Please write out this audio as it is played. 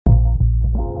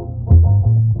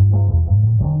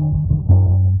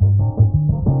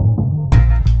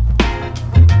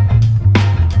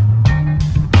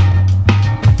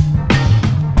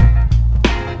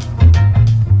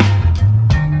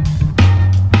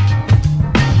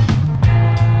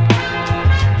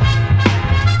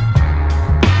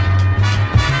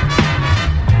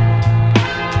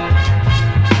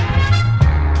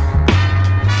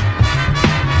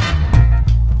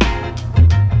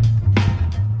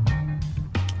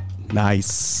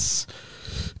Nice.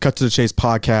 Cut to the Chase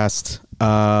podcast.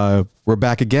 We're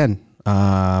back again,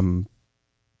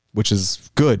 which is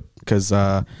good because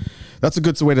that's a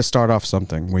good way to start off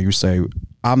something where you say,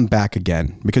 I'm back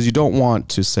again, because you don't want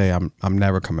to say I'm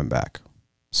never coming back.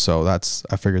 So I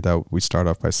figured that we start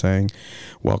off by saying,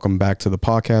 welcome back to the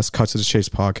podcast, Cut to the Chase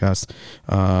podcast.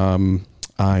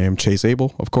 I am Chase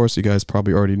Abel. Of course, you guys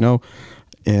probably already know.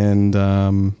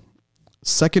 And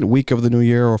second week of the new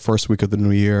year or first week of the new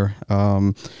year.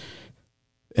 And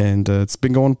it's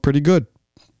been going pretty good.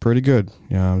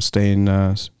 I'm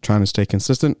trying to stay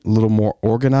consistent, a little more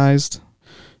organized,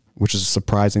 which is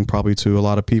surprising probably to a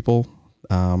lot of people.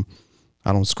 I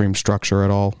don't scream structure at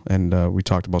all. And we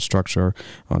talked about structure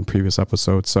on previous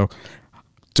episodes. So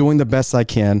doing the best I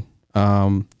can.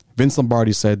 Vince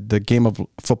Lombardi said the game of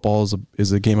football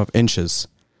is a game of inches.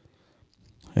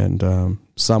 And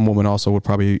some woman also would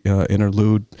probably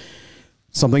interlude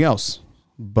something else,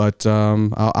 but I'm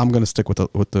going to stick with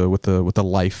the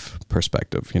life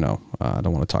perspective. You know, I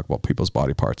don't want to talk about people's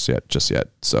body parts just yet.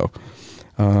 So,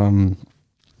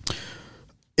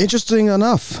 interesting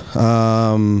enough,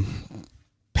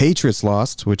 Patriots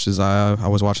lost, which is I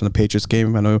was watching the Patriots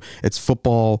game. I know it's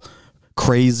football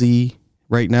crazy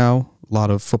right now. A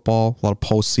lot of football, a lot of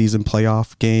postseason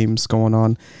playoff games going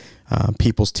on.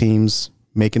 People's teams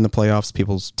making the playoffs,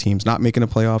 people's teams not making the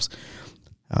playoffs.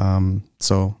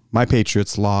 So my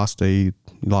Patriots lost. They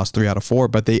lost 3 out of 4,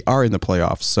 but they are in the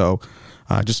playoffs. So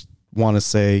I just want to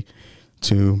say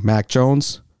to Mac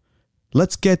Jones,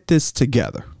 let's get this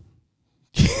together.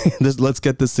 Let's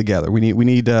get this together. We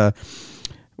need some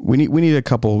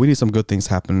good things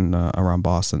happen around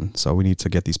Boston. So we need to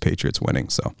get these Patriots winning.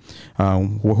 So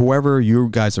whoever you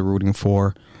guys are rooting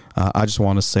for, I just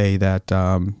want to say that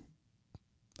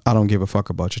I don't give a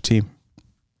fuck about your team.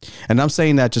 And I'm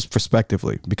saying that just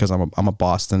prospectively because I'm a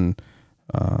Boston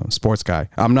sports guy.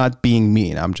 I'm not being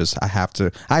mean. I have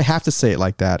to say it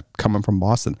like that coming from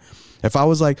Boston. If I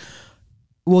was like,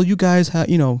 well, you guys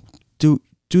do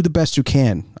the best you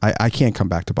can. I can't come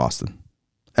back to Boston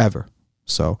ever.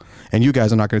 So, and you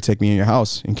guys are not going to take me in your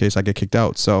house in case I get kicked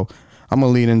out. So I'm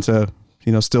going to lean into,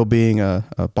 still being a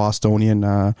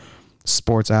Bostonian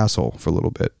sports asshole for a little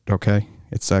bit. Okay.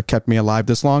 It's kept me alive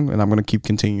this long, and I'm going to keep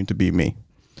continuing to be me.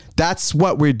 That's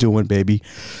what we're doing, baby.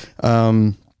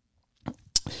 I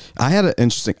had an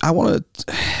interesting. I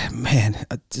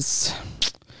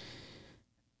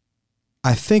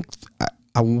think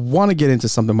I want to get into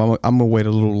something. I'm going to wait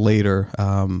a little later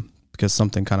because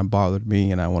something kind of bothered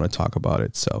me, and I want to talk about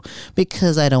it. So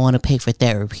because I don't want to pay for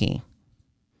therapy.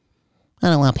 I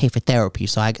don't want to pay for therapy.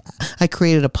 So I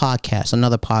created a podcast,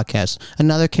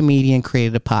 another comedian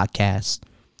created a podcast.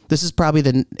 This is probably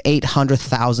the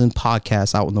 800,000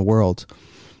 podcasts out in the world.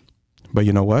 But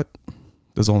you know what?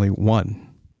 There's only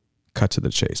one Cut to the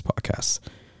Chase podcast.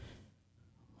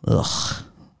 Ugh.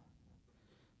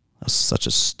 That's such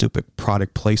a stupid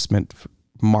product placement,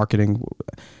 marketing.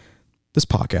 This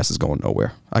podcast is going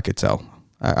nowhere. I could tell.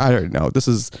 I already know. This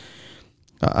is,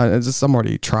 I'm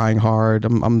already trying hard.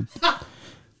 I'm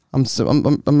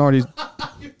already.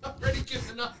 You've already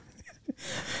given up.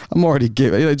 I'm already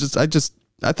giving.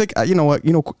 I think you know what.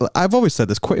 I've always said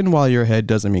this: quitting while you're ahead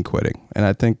doesn't mean quitting. And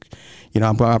I think,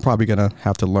 I'm probably gonna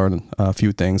have to learn a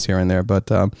few things here and there.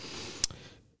 But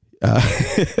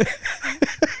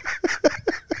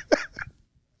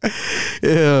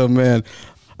yeah, man.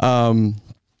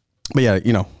 But yeah,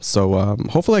 so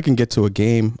hopefully I can get to a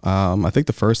game. I think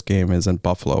the first game is in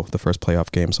Buffalo, the first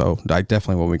playoff game. So I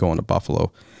definitely will be going to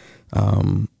Buffalo.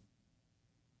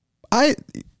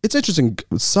 It's interesting.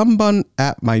 Someone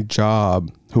at my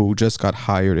job who just got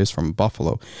hired is from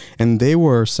Buffalo, and they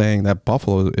were saying that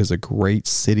Buffalo is a great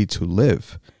city to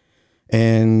live.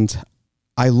 And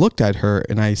I looked at her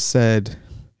and I said,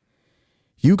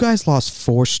 you guys lost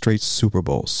 4 straight Super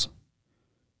Bowls.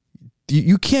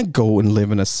 You can't go and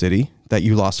live in a city that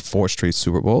you lost 4 straight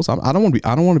Super Bowls. I don't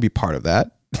want to be part of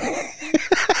that.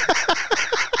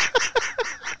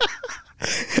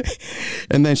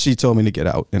 And then she told me to get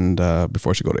out and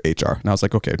before she go to HR. And I was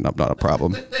like, okay, no, not a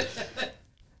problem.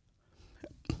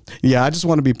 Yeah, I just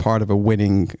want to be part of a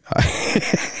winning.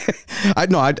 I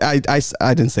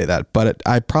didn't say that, but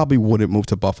I probably wouldn't move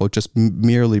to Buffalo just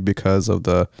merely because of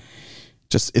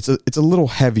it's a little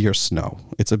heavier snow.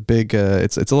 It's a big,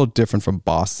 it's a little different from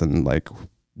Boston, like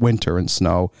winter and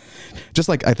snow. Just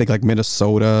like I think like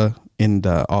Minnesota and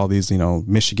all these,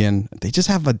 Michigan, they just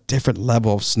have a different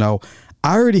level of snow.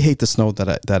 I already hate the snow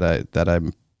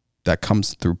that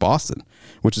comes through Boston,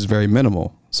 which is very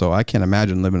minimal. So I can't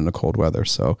imagine living in the cold weather.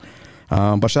 So,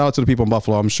 but shout out to the people in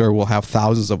Buffalo. I'm sure we'll have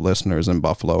thousands of listeners in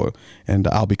Buffalo, and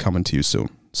I'll be coming to you soon.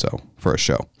 So for a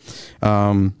show,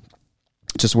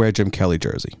 just wear a Jim Kelly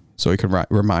jersey so you can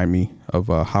remind me of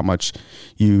how much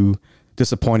you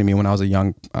disappointed me when I was a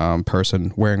young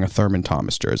person wearing a Thurman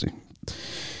Thomas jersey.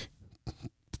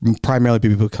 Primarily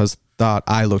because thought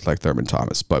I looked like Thurman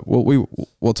Thomas, but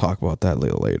we'll talk about that a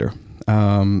little later.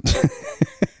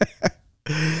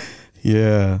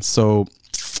 Yeah, so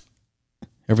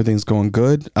everything's going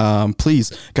good.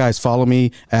 Please, guys, follow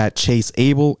me at Chase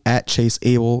Abel,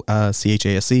 ChaseAbel,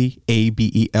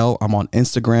 ChaseAbel. I'm on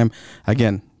Instagram.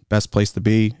 Again, best place to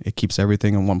be. It keeps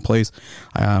everything in one place.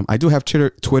 I do have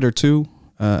Twitter too,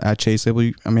 at Chase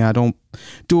Abel. I mean, I don't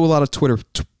do a lot of Twitter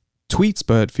tweets,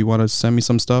 but if you want to send me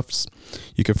some stuff,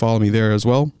 you can follow me there as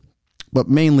well. But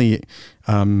mainly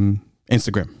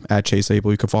Instagram at Chase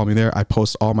Abel. You can follow me there. I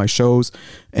post all my shows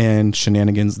and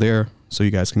shenanigans there, so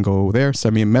you guys can go there,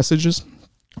 send me messages.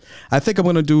 I think I'm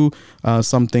going to do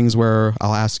some things where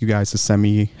I'll ask you guys to send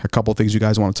me a couple things you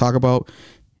guys want to talk about,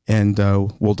 and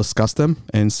we'll discuss them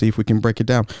and see if we can break it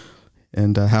down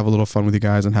and have a little fun with you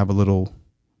guys and have a little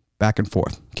back and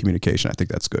forth communication. I think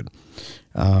that's good.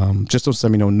 Just don't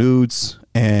send me no nudes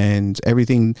and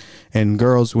everything. And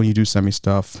girls, when you do send me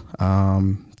stuff,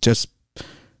 just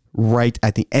write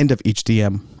at the end of each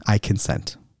DM, I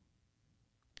consent,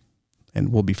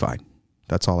 and we'll be fine.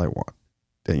 That's all I want.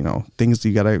 You know, things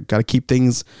you gotta keep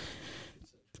things.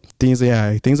 Things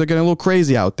are getting a little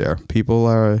crazy out there. People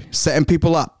are setting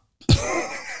people up.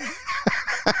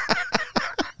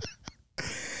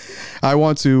 I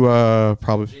want to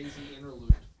probably. Jay-Z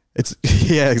interlude. It's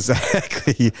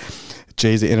exactly.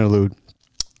 Jay-Z interlude.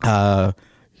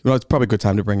 It's probably a good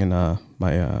time to bring in my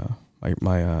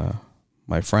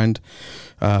friend.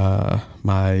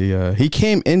 He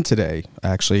came in today.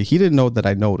 Actually, he didn't know that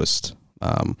I noticed.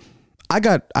 I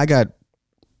got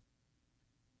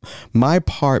my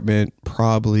apartment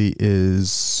probably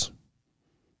is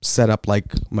set up like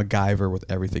MacGyver with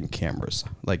everything cameras.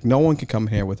 Like no one can come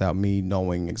here without me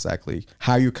knowing exactly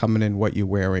how you're coming in, what you're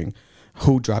wearing,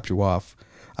 who dropped you off.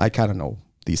 I kind of know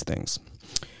these things.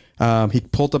 He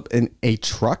pulled up in a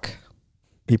truck.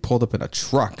 And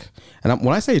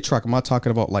when I say a truck, I'm not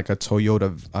talking about like a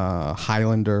Toyota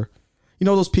Highlander. You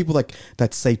know those people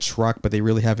that say truck, but they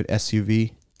really have an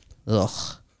SUV?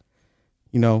 Ugh.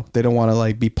 You know, they don't want to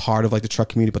like be part of like the truck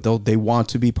community, but they want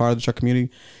to be part of the truck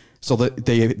community. So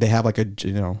they have like a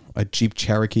Jeep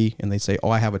Cherokee, and they say,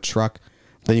 "Oh, I have a truck."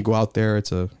 Then you go out there,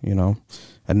 it's a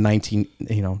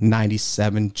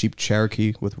 97 Jeep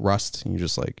Cherokee with rust, and you're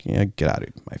just like, yeah, get out of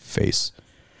my face.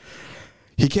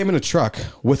 He came in a truck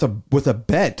with a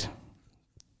bed.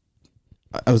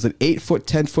 It was an 8-foot,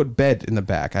 10-foot bed in the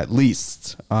back, at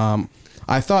least.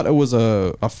 I thought it was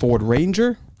a Ford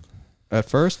Ranger at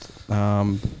first.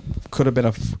 Could have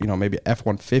been maybe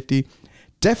F-150.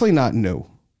 Definitely not new.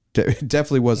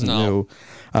 Definitely wasn't new.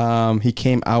 He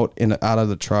came out of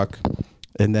the truck,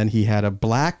 and then he had a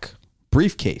black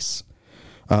briefcase.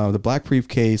 The black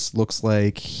briefcase looks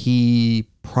like he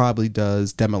probably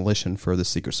does demolition for the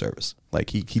Secret Service. Like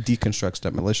he deconstructs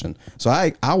demolition. So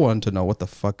I wanted to know what the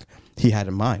fuck he had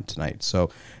in mind tonight. So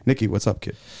Nikki, what's up,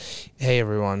 kid? Hey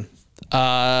everyone.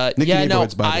 Nikki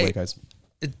Neighborhoods, by the way, guys.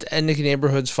 And Nikki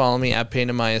Neighborhoods, follow me at Pain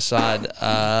in My Assad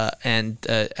and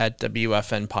at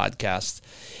WFN Podcast.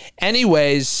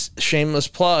 Anyways, shameless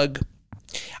plug.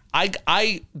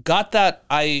 I got that.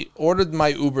 I ordered my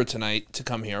Uber tonight to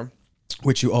come here,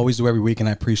 which you always do every week, and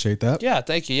I appreciate that. Yeah,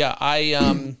 thank you. Yeah,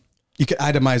 you can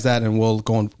itemize that, and we'll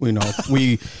go on. We I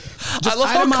love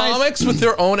how comics with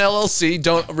their own LLC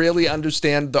don't really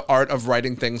understand the art of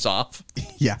writing things off.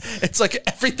 Yeah, it's like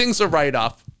everything's a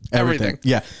write-off. Everything.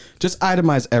 Yeah, just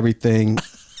itemize everything.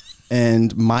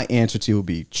 And my answer to you will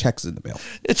be checks in the mail.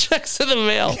 Checks in the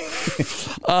mail.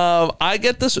 I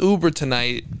get this Uber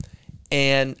tonight,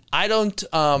 and I don't.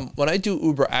 When I do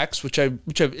Uber X, which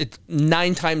it's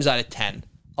 9 times out of 10,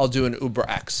 I'll do an Uber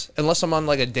X, unless I'm on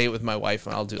like a date with my wife,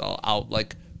 and I'll do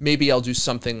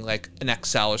something like an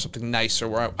XL or something nicer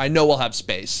where I know we'll have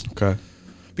space. Okay.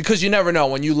 Because you never know,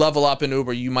 when you level up in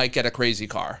Uber, you might get a crazy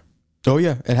car. Oh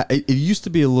yeah, it used to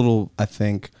be a little. I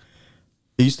think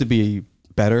it used to be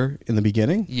better in the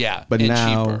beginning. Yeah, but and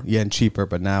now, cheaper. Yeah, and cheaper.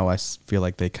 But now I feel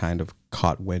like they kind of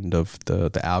caught wind of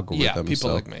the algorithm. Yeah,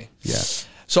 people like me. Yeah.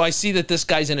 So I see that this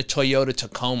guy's in a Toyota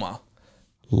Tacoma.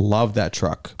 Love that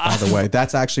truck, by the way.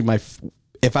 That's actually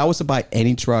if I was to buy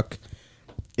any truck,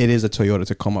 it is a Toyota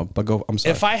Tacoma. But I'm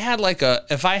sorry. If I had like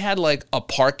a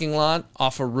parking lot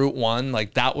off of Route 1,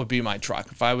 like that would be my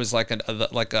truck. If I was like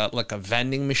a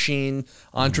vending machine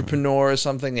entrepreneur or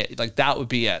something, like that would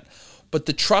be it. But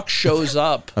the truck shows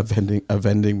up. a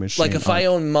vending machine. Like if I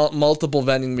own multiple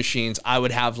vending machines, I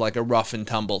would have like a rough and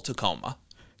tumble Tacoma.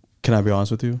 Can I be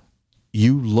honest with you?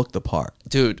 You look the part.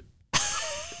 Dude.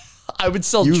 I would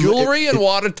sell jewelry in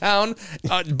Watertown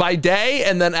by day,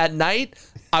 and then at night,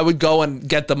 I would go and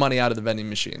get the money out of the vending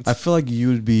machines. I feel like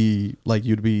you'd be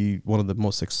one of the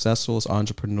most successful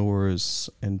entrepreneurs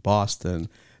in Boston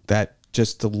that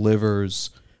just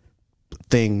delivers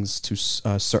things to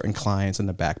certain clients in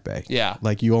the back bay. Yeah.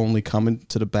 Like you only come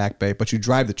into the back bay, but you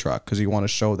drive the truck because you want to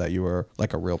show that you were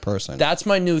like a real person. That's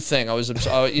my new thing.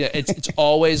 It's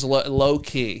always low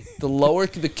key. The lower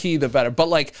the key, the better. But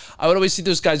like, I would always see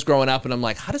those guys growing up, and I'm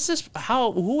like,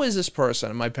 who is this person?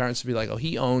 And my parents would be like, oh,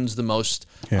 he owns the most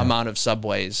amount of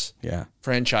Subways. Yeah.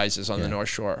 Franchises on the North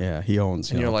Shore. Yeah, he owns.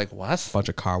 And you're like, what? A bunch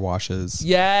of car washes.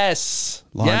 Yes.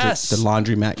 Yes. The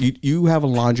laundromat. You have a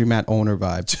laundromat owner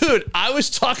vibe. Dude, I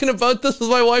was talking about this with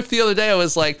my wife the other day. I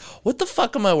was like, what the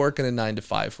fuck am I working a 9 to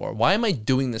 5 for? Why am I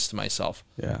doing this to myself?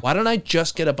 Yeah. Why don't I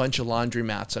just get a bunch of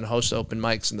laundromats and host open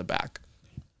mics in the back?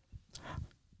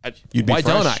 Why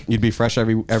don't I? You'd be fresh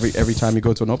every time you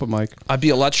go to an open mic. I'd be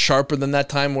a lot sharper than that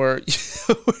time where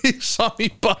you saw me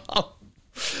bomb.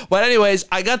 But anyways,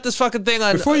 I got this fucking thing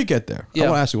on. Before you get there, I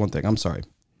want to ask you one thing. I'm sorry.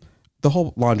 The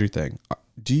whole laundry thing.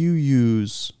 Do you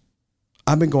use...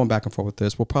 I've been going back and forth with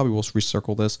this. We'll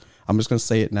recircle this. I'm just going to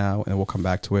say it now, and we'll come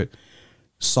back to it.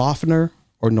 Softener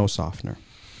or no softener?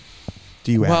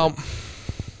 Do you add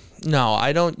it? No,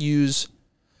 I don't use...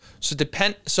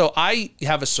 So I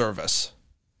have a service.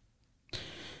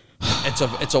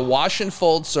 It's a wash and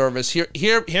fold service.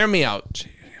 Hear me out.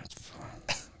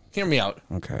 Hear me out.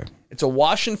 Okay. It's a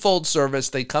wash and fold service.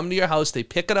 They come to your house. They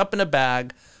pick it up in a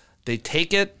bag. They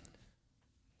take it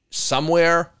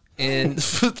somewhere in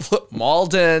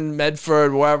Malden,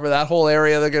 Medford, wherever, that whole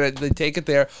area. They take it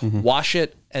there, wash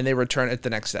it, and they return it the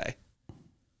next day.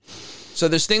 So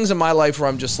there's things in my life where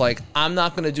I'm just like, I'm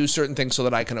not going to do certain things so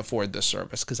that I can afford this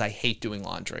service because I hate doing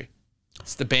laundry.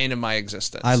 It's the bane of my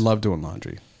existence. I love doing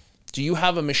laundry. Do you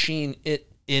have a machine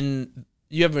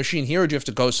you have a machine here, or do you have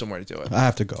to go somewhere to do it? I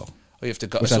have to go. Oh, you have to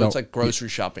go. So it's like grocery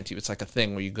shopping to you. It's like a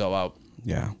thing where you go out.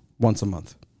 Yeah, once a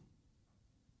month.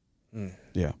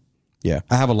 Yeah, yeah.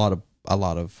 I have a lot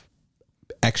of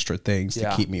extra things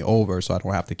to keep me over, so I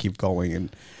don't have to keep going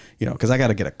and because I got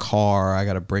to get a car, I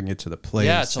got to bring it to the place.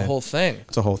 Yeah, it's a whole thing.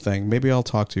 It's a whole thing. Maybe I'll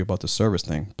talk to you about the service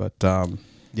thing, but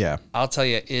yeah. I'll tell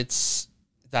you,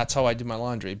 that's how I do my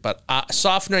laundry. But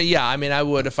softener, yeah. I mean, I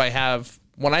would if I have.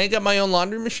 When I get my own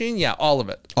laundry machine, yeah, all of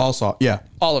it. Also, yeah.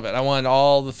 All of it. I want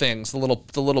all the things, the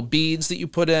little beads that you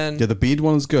put in. Yeah, the bead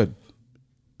one is good.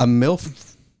 A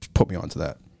MILF put me onto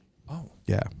that. Oh.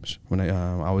 Yeah. When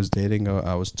I was dating,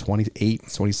 I was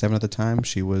 28, 27 at the time.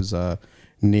 She was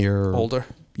near... Older?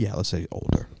 Yeah, let's say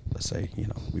older. Let's say,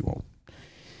 we won't...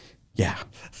 Yeah.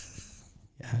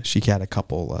 Yeah, she had a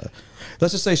couple...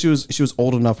 let's just say she was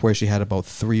old enough where she had about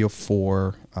 3 or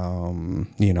 4,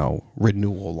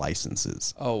 renewal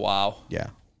licenses. Oh, wow. Yeah.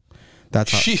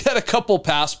 That's how... She had a couple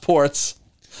passports,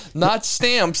 not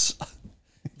stamps,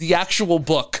 the actual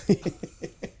book.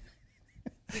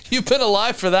 You've been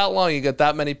alive for that long, you get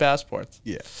that many passports.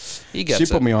 Yeah. She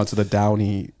put me onto the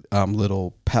Downy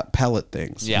little pellet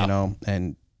things,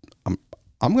 and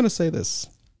I'm going to say this.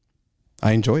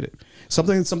 I enjoyed it.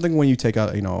 Something when you take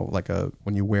out,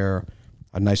 when you wear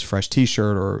a nice fresh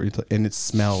T-shirt and it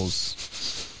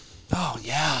smells. Oh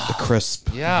yeah, the crisp.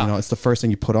 Yeah, it's the first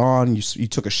thing you put on. You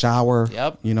took a shower.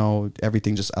 Yep.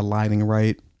 Everything just aligning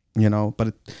right.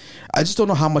 But I just don't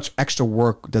know how much extra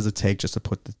work does it take just to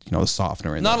put the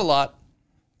softener in. Not a lot.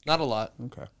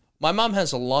 Okay. My mom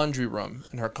has a laundry room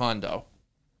in her condo.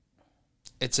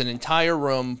 It's an entire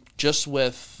room just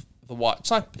with the wash.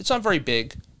 It's not very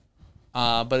big.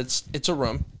 But it's a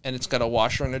room, and it's got a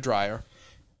washer and a dryer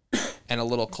and a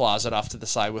little closet off to the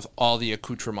side with all the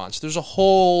accoutrements. There's a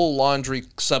whole laundry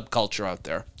subculture out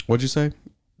there. What'd you say?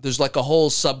 There's like a whole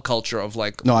subculture of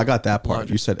like... No, I got that part.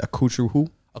 Laundry. You said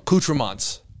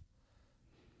Accoutrements.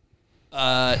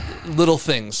 Little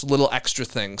things, little extra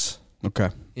things. Okay.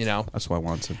 That's what I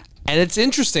wanted. And it's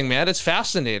interesting, man. It's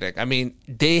fascinating. I mean,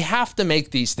 they have to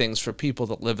make these things for people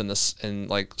that live in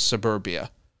like suburbia,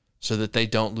 so that they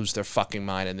don't lose their fucking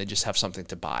mind and they just have something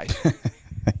to buy.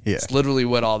 Yeah. It's literally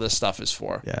what all this stuff is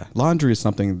for. Yeah. Laundry is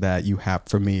something that you have,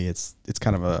 for me, it's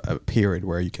kind of a period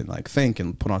where you can like think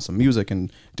and put on some music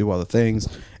and do other things.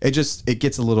 It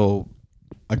gets a little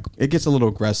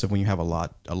aggressive when you have a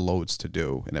lot of loads to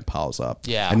do and it piles up.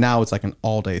 Yeah. And now it's like an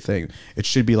all day thing. It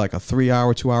should be like a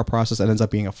 3-hour, 2-hour process. It ends up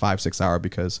being a 5-6 hour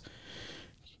because,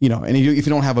 and if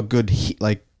you don't have a good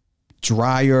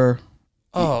dryer,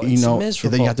 oh, it's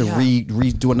miserable. Then you have to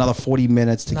redo another 40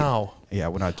 minutes to No. Yeah,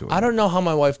 we're not doing I don't know how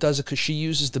my wife does it because she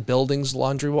uses the building's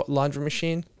laundry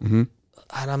machine. Mm-hmm.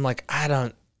 And I'm like,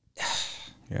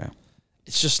 Yeah.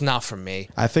 It's just not for me.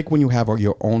 I think when you have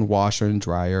your own washer and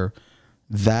dryer,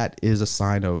 that is a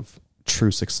sign of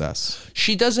true success.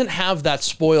 She doesn't have that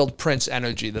spoiled prince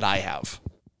energy that I have.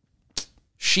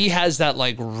 She has that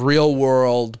like real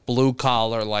world blue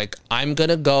collar, like I'm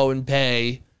going to go and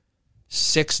pay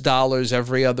 $6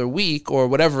 every other week or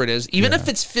whatever it is. Even if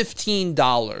it's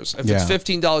 $15, if it's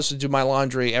 $15 to do my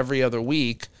laundry every other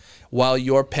week while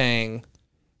you're paying,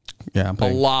 I'm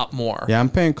paying a lot more. Yeah, I'm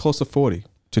paying close to 40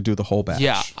 to do the whole batch.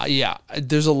 Yeah.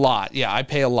 There's a lot. Yeah, I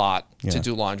pay a lot to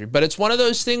do laundry. But it's one of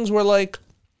those things where like,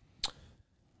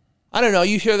 I don't know,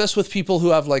 you hear this with people who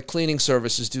have like cleaning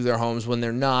services do their homes when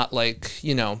they're not like,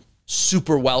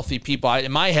 super wealthy people.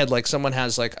 In my head, like someone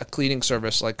has like a cleaning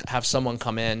service, like have someone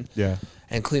come in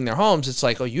and clean their homes. It's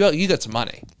like, oh, you got some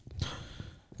money.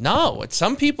 No,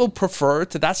 some people prefer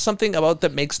to, that's something about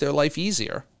that makes their life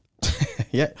easier.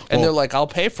 And they're like, I'll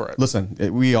pay for it. Listen,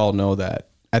 we all know that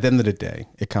at the end of the day,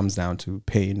 it comes down to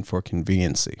paying for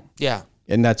conveniency. Yeah.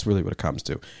 And that's really what it comes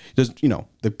to. Just,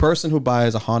 the person who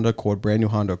buys a Honda Accord, brand new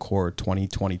Honda Accord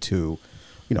 2022,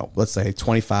 let's say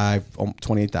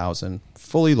 28,000,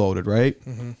 fully loaded, right?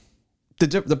 Mm-hmm.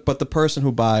 But the person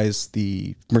who buys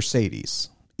the Mercedes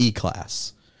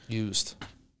E-Class. Used.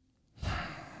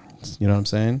 You know what I'm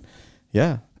saying?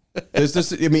 Yeah. There's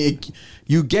this,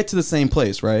 you get to the same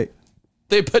place, right?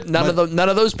 None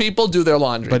of those people do their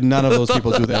laundry. But none of those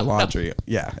people do their laundry.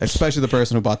 Yeah. Especially the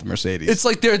person who bought the Mercedes. It's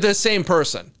like they're the same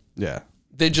person. Yeah.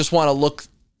 They just want to look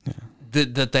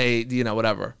that they,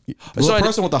 whatever. Well, so the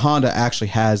person with the Honda actually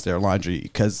has their laundry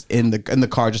because in the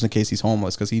car, just in case he's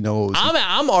homeless, because he knows.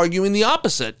 I'm arguing the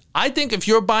opposite. I think if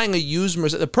you're buying a used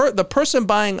Mercedes, the person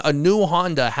buying a new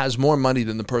Honda has more money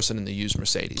than the person in the used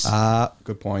Mercedes.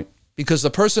 Good point. Because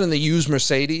the person in the used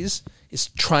Mercedes is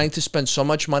trying to spend so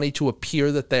much money to appear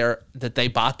that they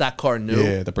bought that car new.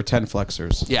 Yeah, the pretend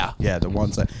flexers. Yeah. Yeah, the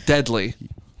ones that deadly.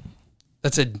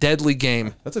 That's a deadly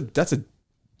game.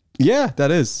 Yeah,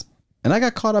 that is. And I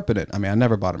got caught up in it. I mean, I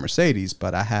never bought a Mercedes,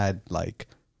 but I had like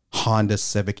Honda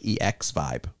Civic EX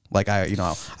vibe. Like I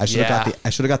should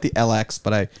have got the LX,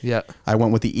 but I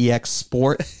went with the EX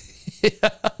Sport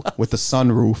with the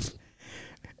sunroof.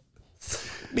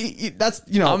 That's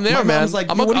I'm there, man. Like,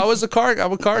 I'm a car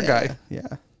guy. Yeah.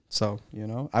 So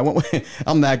I went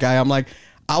I'm that guy. I'm like,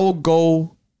 I will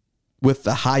go with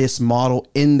the highest model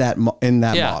in that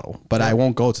model, but I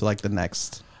won't go to like the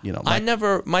next. I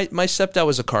never. My stepdad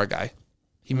was a car guy.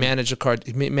 He managed car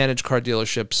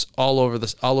dealerships all over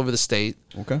the state.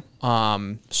 Okay.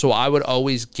 So I would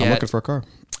always get. I'm looking for a car.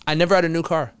 I never had a new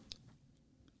car.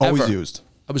 Always ever. used.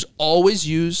 I was always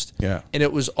used. Yeah. And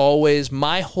it was always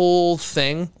my whole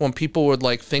thing when people would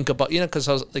like think about, because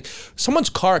I was like, someone's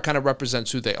car kind of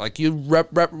represents who they like. You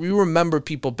remember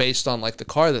people based on like the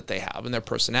car that they have and their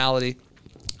personality.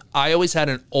 I always had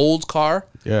an old car.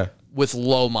 Yeah. With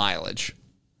low mileage.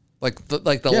 Like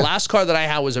the last car that I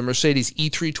had was a Mercedes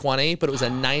E320, but it was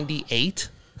a 98.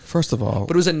 First of all.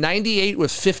 But it was a 98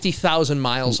 with 50,000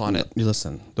 miles on it.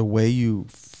 Listen, the way you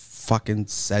fucking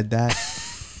said that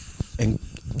and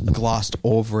glossed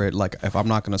over it, like if I'm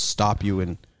not going to stop you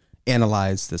and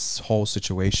analyze this whole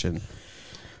situation.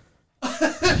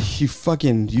 You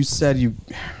said you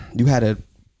had a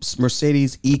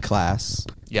Mercedes E-Class.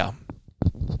 Yeah.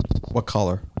 What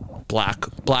color?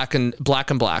 Black and black.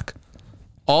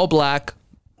 All black,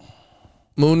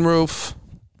 moonroof,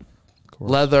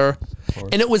 leather.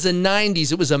 And it was a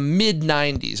 90s. It was a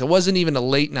mid-90s. It wasn't even a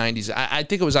late 90s. I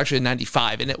think it was actually a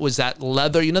 95. And it was that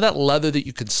leather. You know that leather that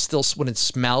you could still, when it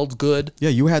smelled good? Yeah,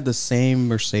 you had the same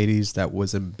Mercedes that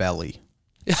was in Belly.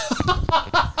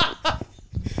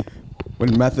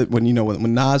 When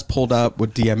Nas pulled up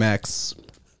with DMX,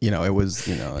 it was,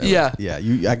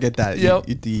 I get that. Yep.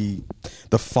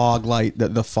 The fog light,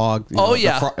 the fog.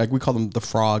 Like we call them the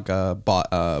frog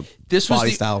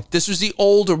body style. This was the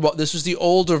older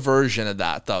version of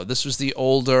that though. This was the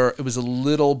older. It was a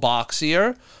little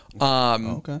boxier.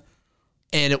 Okay.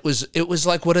 And it was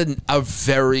like what a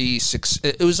very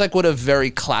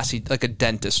classy, like a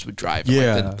dentist would drive.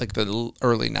 Yeah. Like the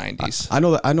early 90s. I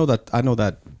know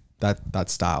that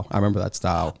style. I remember that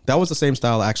style. That was the same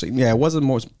style actually. Yeah, it wasn't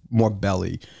more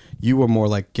Belly. You were more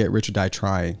like Get Rich or Die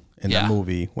Trying in that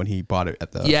movie when he bought it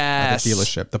at the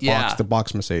dealership. The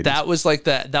box Mercedes. That was like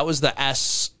that was the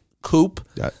S coupe.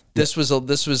 This was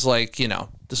like,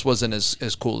 this wasn't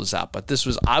as cool as that,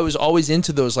 but I was always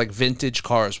into those like vintage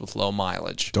cars with low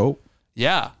mileage. Dope.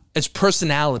 Yeah. It's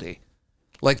personality.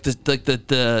 Like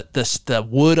the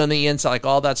wood on the inside, like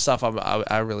all that stuff.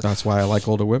 I really. That's why I like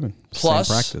older women. Plus,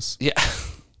 same practice. Yeah.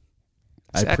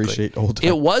 I appreciate older.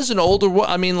 It was an older one.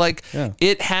 I mean, like, Yeah.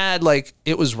 it had, like,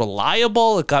 it was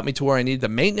reliable. It got me to where I needed. The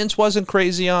maintenance wasn't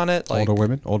crazy on it. Like,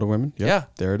 older women. Yep, Yeah.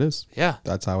 there it is. Yeah.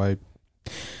 That's how I.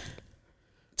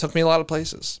 Took me a lot of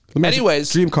places. Let me ask you,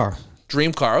 Anyways. dream car.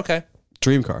 Dream car. Okay.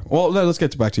 Dream car. Well, let's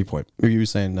get back to your point. You were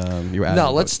saying you were adding.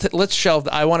 No, let's shelve.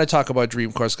 I want to talk about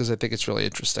dream cars because I think it's really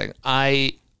interesting.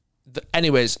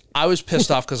 Anyways, I was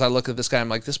pissed off because I looked at this guy. I'm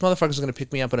like, this motherfucker's going to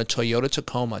pick me up in a Toyota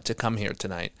Tacoma to come here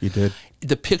tonight. You did.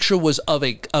 The picture was of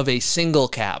a single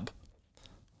cab.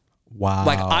 Wow.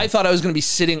 Like, I thought I was going to be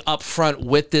sitting up front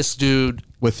with this dude.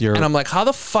 And I'm like, how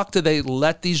the fuck do they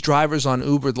let these drivers on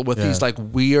Uber with these like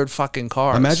weird fucking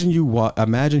cars?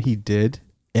 Imagine he did,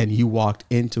 and you walked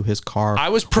into his car. I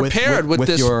was prepared with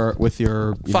this your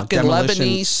fucking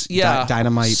Lebanese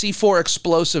dynamite C4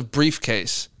 explosive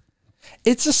briefcase.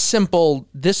 It's a simple.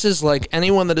 This is like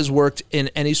anyone that has worked in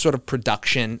any sort of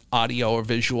production, audio or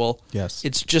visual. Yes,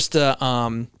 it's just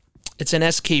it's an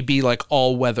SKB like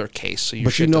all weather case. So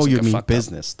but you know you mean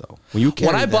business though.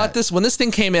 When I bought this, when this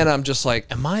thing came in, I'm just like,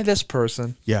 am I this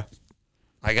person? Yeah,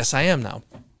 I guess I am now.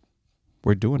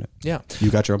 We're doing it. Yeah,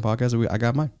 you got your own podcast. I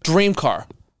got mine. Dream car.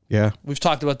 Yeah, we've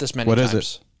talked about this many times. What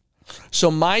is it? So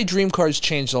my dream car has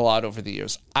changed a lot over the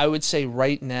years. I would say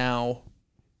right now,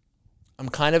 I'm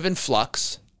kind of in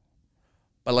flux.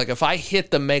 But like if I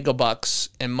hit the mega bucks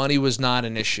and money was not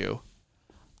an issue,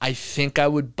 I think I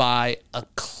would buy a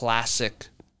classic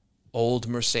old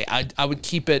Mercedes. I would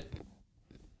keep it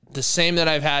the same that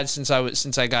I've had since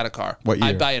I got a car. What year?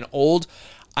 I'd buy an old.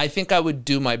 I think I would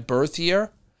do my birth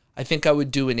year. I think I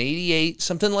would do an 88,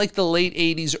 something like the late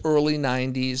 80s, early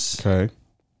 90s. Okay.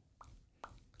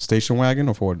 Station wagon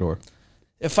or 4-door?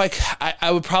 If I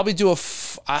would probably do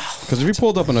because if you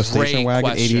pulled up in a station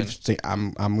wagon, 80,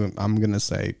 I'm gonna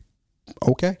say,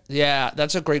 okay. Yeah,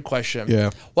 that's a great question. Yeah.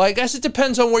 Well, I guess it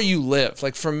depends on where you live.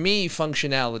 Like for me,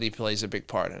 functionality plays a big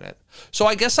part in it. So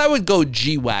I guess I would go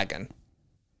G wagon.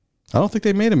 I don't think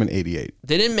they made him an 88.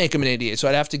 They didn't make him an 88, so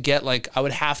I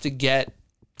would have to get.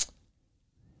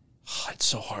 It's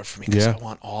so hard for me because I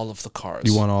want all of the cars.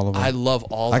 You want all of them? I love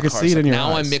all the cars. I can see it in your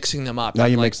now eyes. I'm mixing them up. Now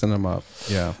you're mixing them up.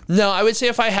 Yeah. No, I would say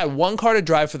if I had one car to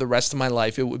drive for the rest of my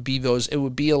life, it would be those. It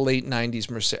would be a late 90s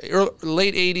Mercedes, or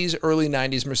late 80s, early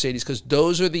 90s Mercedes, because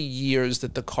those are the years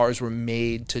that the cars were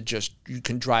made to just, you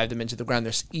can drive them into the ground.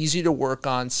 They're easy to work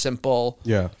on, simple.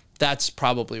 Yeah. That's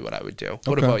probably what I would do.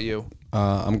 What about you?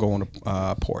 I'm going to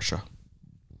Porsche.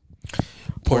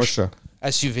 Porsche.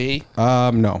 SUV?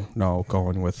 No.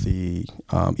 Going with the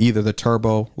either the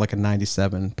turbo, like a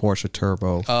 '97 Porsche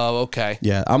turbo. Oh, okay.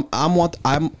 Yeah, I want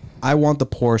the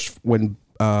Porsche when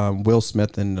Will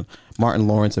Smith and Martin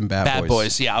Lawrence and Bad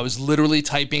Boys. Yeah, I was literally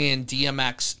typing in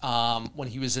DMX when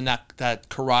he was in that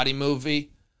karate movie.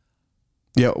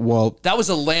 Yeah, well, that was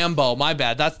a Lambo. My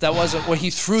bad. That wasn't where he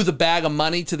threw the bag of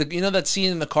money to the. You know that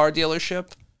scene in the car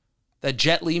dealership. That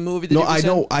Jet Li movie.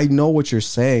 That I know what you're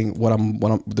saying.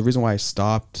 The reason why I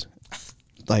stopped,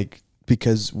 like,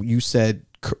 because you said,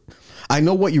 I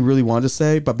know what you really wanted to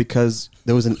say, but because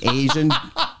there was an Asian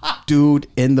dude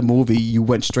in the movie, you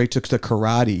went straight to the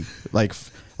karate, like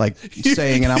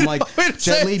saying, and I'm like,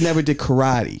 Jet Li never did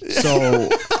karate, so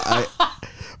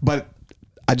but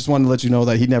I just wanted to let you know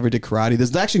that he never did karate.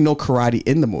 There's actually no karate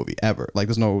in the movie ever. Like,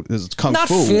 there's kung fu. Not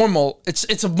formal.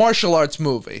 It's a martial arts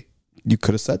movie. You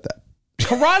could have said that.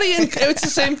 Karate and it's the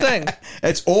same thing.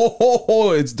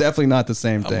 It's definitely not the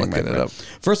same thing. I'm looking it up.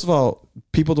 First of all,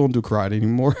 people don't do karate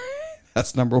anymore.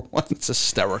 That's number one. It's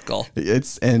hysterical.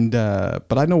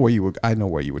 But I know where you were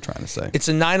trying to say. It's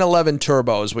a 911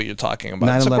 turbo is what you're talking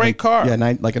about. It's a great car.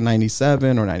 Yeah, like a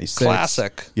 97 or 96.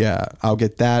 Classic. Yeah, I'll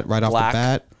get that right off the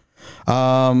bat.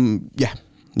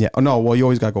 Yeah. Oh no, well, you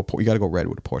always gotta go. You gotta go red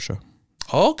with a Porsche.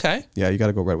 Oh, okay. Yeah, you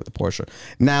gotta go red with the Porsche.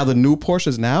 Now the new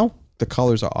Porsches the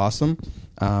colors are awesome.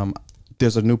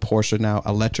 There's a new Porsche now,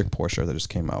 electric Porsche that just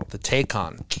came out. The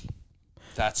Taycan.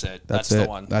 That's it. That's the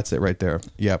one. That's it right there.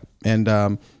 Yep.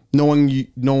 And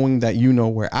knowing that you know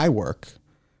where I work.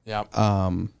 Yep.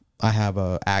 I have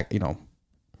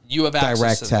you have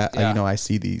access direct. I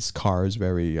see these cars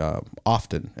very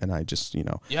often, and I just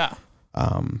Yeah.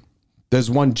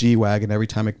 There's one G wagon. Every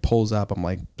time it pulls up, I'm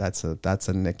like, that's a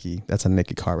Nicky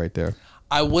car right there.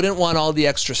 I wouldn't want all the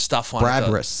extra stuff on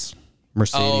Bradris.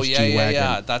 Mercedes G-Wagon.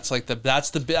 Yeah. That's like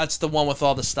that's the one with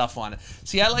all the stuff on it.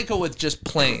 See, I like it with just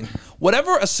plain.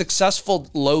 Whatever a successful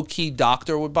low key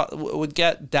doctor would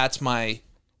get. That's my.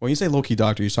 When you say low key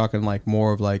doctor, you're talking like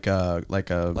more of like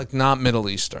not Middle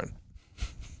Eastern.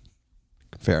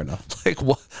 Fair enough.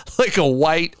 Like a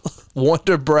white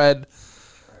Wonder Bread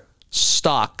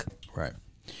stock. Right.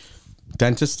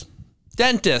 Dentist.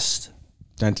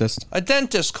 Dentist. A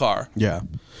dentist car. Yeah.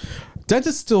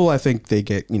 Dentists still, I think they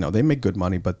get, they make good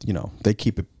money, but, they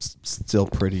keep it still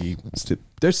pretty,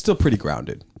 they're still pretty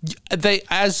grounded. They,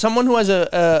 as someone who has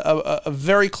a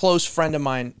very close friend of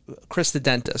mine, Chris the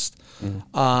dentist,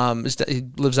 he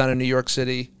lives out in New York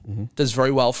City, does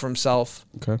very well for himself.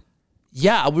 Okay.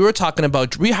 Yeah, we were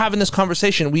having this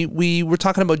conversation. We were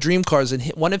talking about dream cars, and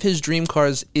one of his dream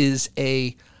cars is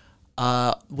a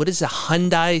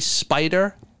Hyundai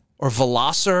Spider or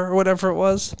Veloster or whatever it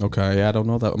was. Okay, yeah, I don't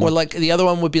know that one. Or like the other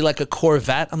one would be like a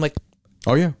Corvette. I'm like,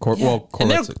 oh yeah, well,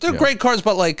 Corvettes, and they're great cars,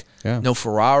 but like no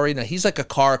Ferrari. No, he's like a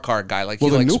car guy. Like, well,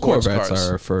 he the likes new sports Corvettes cars.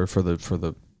 are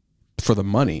for the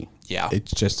money. Yeah,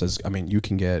 it's just as you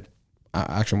can get.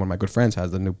 Actually, one of my good friends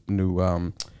has the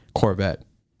new Corvette.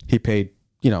 He paid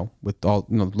with all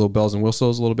little bells and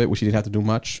whistles a little bit, which he didn't have to do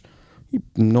much.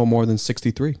 No more than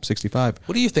 63, 65.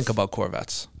 What do you think about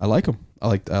Corvettes? I like them. I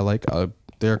like.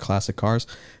 They're classic cars.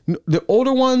 The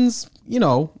older ones,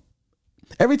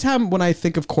 every time when I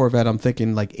think of Corvette, I'm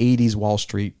thinking like 80s Wall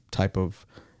Street type of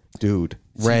dude.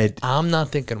 Red. I'm not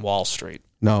thinking Wall Street.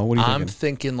 No, what are you thinking? I'm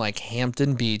thinking like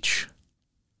Hampton Beach.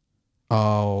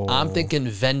 Oh. I'm thinking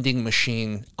vending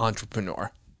machine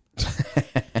entrepreneur.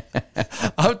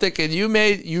 I'm thinking you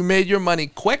made your money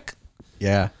quick.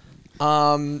 Yeah.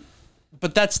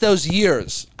 But that's those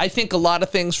years. I think a lot of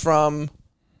things from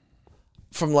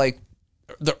like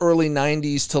the early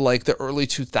 90s to like the early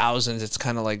 2000s, it's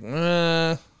kind of like,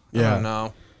 I don't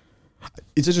know.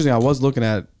 It's interesting. I was looking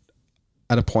at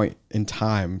a point in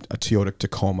time, a Toyota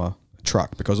Tacoma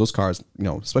truck, because those cars,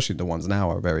 especially the ones now,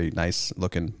 are very nice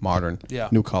looking, modern,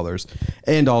 new colors.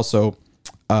 And also,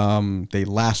 they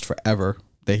last forever.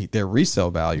 Their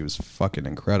resale value is fucking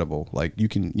incredible. Like you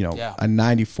can, a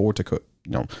 94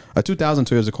 a 2000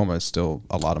 Toyota Tacoma is still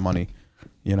a lot of money,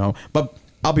 but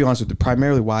I'll be honest with you,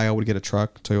 primarily why I would get a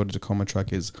Toyota Tacoma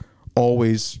truck is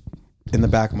always in the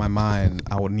back of my mind,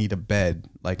 I would need a bed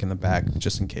like in the back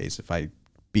just in case if I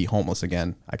be homeless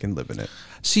again, I can live in it.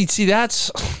 See,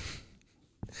 that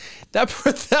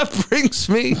brings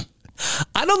me.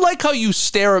 I don't like how you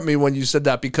stare at me when you said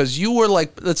that, because you were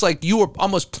like, it's like you were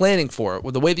almost planning for it.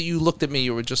 With the way that you looked at me,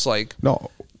 you were just like, no.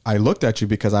 I looked at you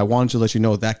because I wanted to let you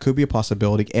know that could be a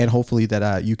possibility, and hopefully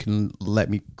that you can let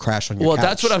me crash on your couch. Well,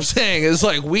 that's what I'm saying. Is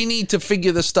like we need to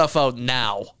figure this stuff out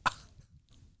now.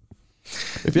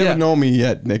 If you haven't known me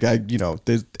yet, Nick,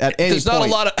 there's at any there's not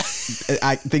point, a lot of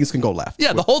things can go left.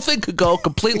 Yeah, the whole thing could go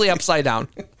completely upside down.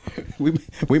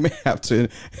 We may have to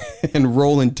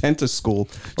enroll in dentist school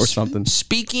or something.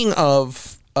 Speaking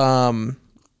of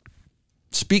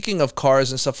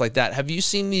cars and stuff like that, have you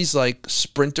seen these like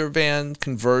Sprinter van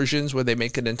conversions where they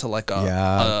make it into like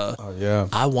a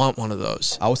I want one of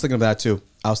those. I was thinking of that too.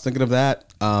 I was thinking of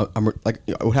that.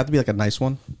 It would have to be like a nice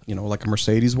one, like a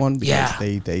Mercedes one, because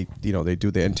they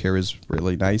do the interiors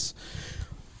really nice.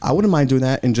 I wouldn't mind doing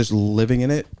that and just living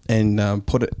in it and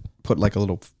put like a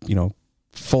little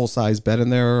full size bed in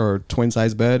there or twin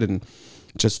size bed and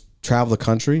just travel the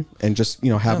country and just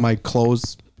have my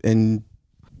clothes and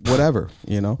whatever.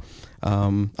 I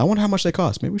wonder how much they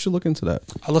cost. Maybe we should look into that.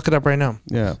 I'll look it up right now.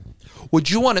 Yeah.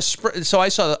 Would you want to so I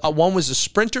saw one was a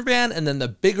Sprinter van, and then the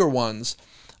bigger ones,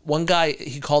 one guy,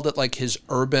 he called it like his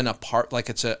urban like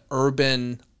it's an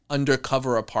urban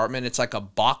undercover apartment. It's like a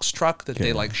box truck that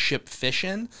they like ship fish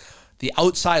in. The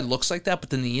outside looks like that, but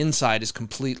then the inside is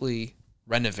completely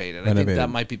renovated. I think that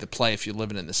might be the play if you're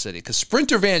living in the city, because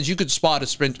Sprinter vans, you could spot a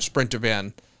Sprinter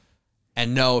van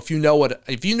and know if you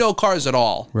know cars at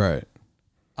all, right?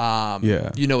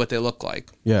 You know what they look like.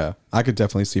 Yeah, I could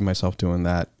definitely see myself doing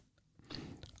that.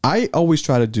 I always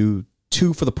try to do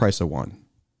two for the price of one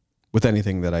with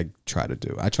anything that I try to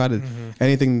do. I try to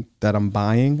anything that I'm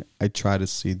buying, I try to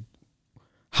see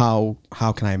how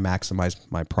can I maximize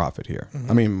my profit here.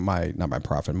 I mean, not my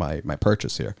profit, my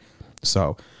purchase here.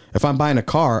 So if I'm buying a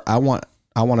car, I want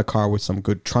a car with some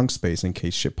good trunk space in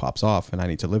case shit pops off and I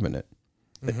need to live in it.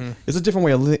 It's a different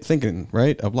way of thinking,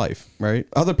 right? Of life, right?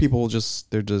 Other people I'll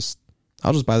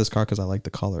just buy this car because I like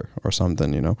the color or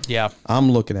something, Yeah.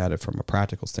 I'm looking at it from a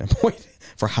practical standpoint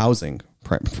for housing,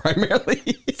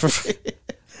 primarily. For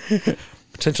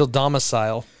potential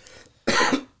domicile.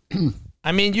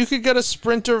 I mean, you could get a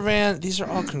Sprinter van. These are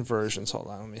all conversions. Hold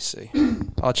on, let me see.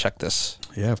 I'll check this.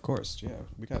 Yeah, of course. Yeah,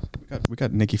 we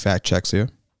got Nicky fact checks here.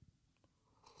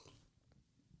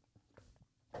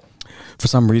 For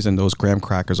some reason, those graham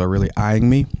crackers are really eyeing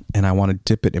me, and I want to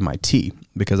dip it in my tea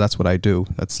because that's what I do.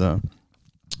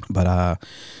 But I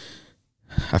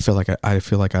feel like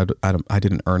I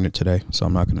didn't earn it today, so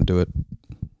I'm not going to do it.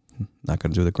 Not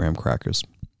going to do the graham crackers.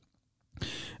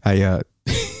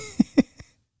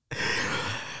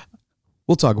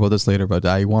 we'll talk about this later, but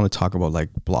I want to talk about like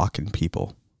blocking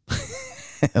people.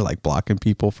 Like blocking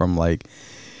people from like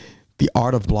the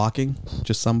art of blocking,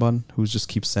 just someone who just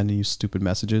keeps sending you stupid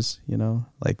messages, you know,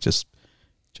 like just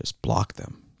block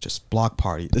them, just block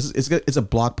party. It's a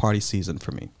block party season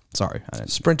for me. Sorry.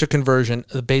 Sprinter conversion,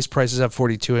 the base price is at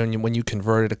 42, and when you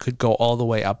convert it, it could go all the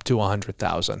way up to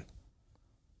 100,000.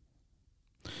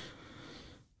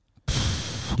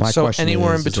 My so question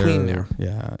anywhere is, in between there.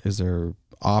 Yeah. Is there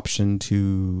option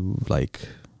to like,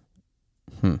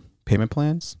 payment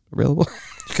plans available?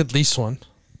 You could lease one.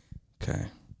 Okay.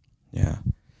 Yeah.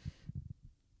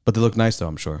 But they look nice though,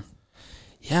 I'm sure.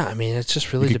 Yeah, I mean, it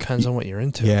just really depends on what you're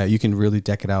into. Yeah, you can really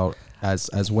deck it out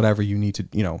as whatever you need to,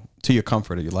 you know, to your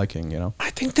comfort or your liking, you know. I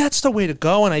think that's the way to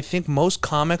go, and I think most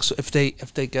comics, if they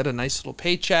get a nice little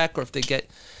paycheck, or if they get,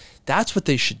 that's what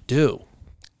they should do.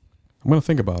 I'm gonna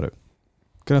think about it.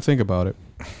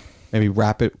 Maybe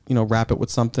wrap it with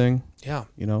something. Yeah.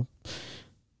 You know.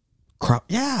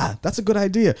 Yeah, that's a good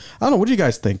idea. I don't know. What do you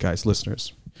guys think, guys,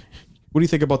 listeners? What do you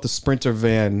think about the Sprinter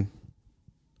van,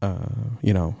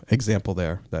 example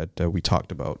there that we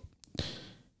talked about?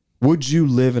 Would you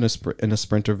live in a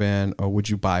Sprinter van, or would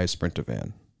you buy a Sprinter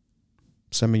van?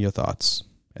 Send me your thoughts,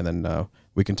 and then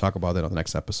we can talk about it on the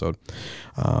next episode.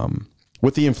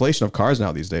 With the inflation of cars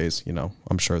now these days, you know,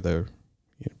 I'm sure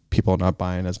people are not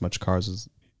buying as much cars as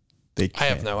they can. I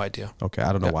have no idea. Okay,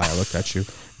 I don't know why I looked at you.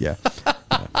 Yeah.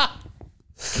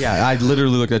 Yeah, I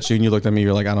literally looked at you and you looked at me.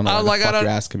 You're like, I don't know what the fuck you're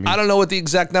asking me. I don't know what the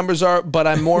exact numbers are, but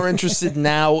I'm more interested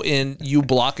now in you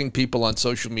blocking people on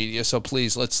social media. So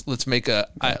please, let's make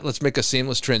a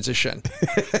seamless transition.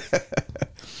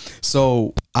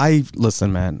 So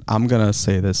listen, man. I'm gonna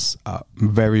say this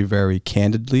very, very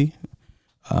candidly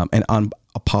and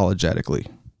unapologetically.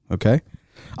 Okay,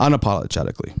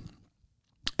 unapologetically.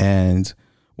 And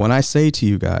when I say to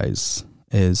you guys,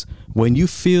 is when you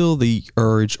feel the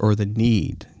urge or the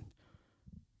need,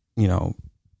 you know,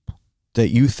 that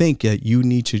you think that you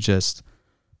need to just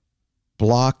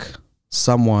block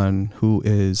someone who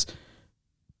is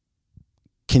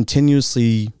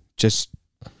continuously just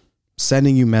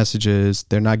sending you messages,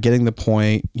 they're not getting the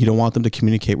point, you don't want them to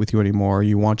communicate with you anymore,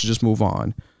 you want to just move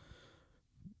on,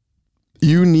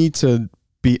 you need to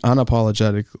be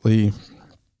unapologetically...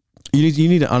 You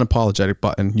need an unapologetic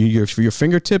button. Your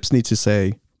fingertips need to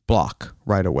say block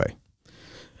right away.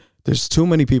 There's too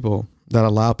many people that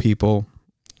allow people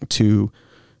to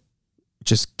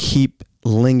just keep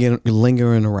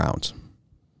lingering around.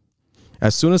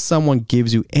 As soon as someone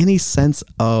gives you any sense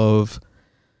of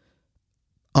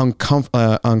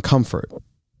uncomfort,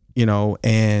 you know,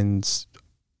 and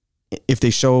if they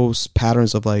show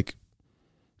patterns of like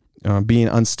being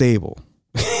unstable,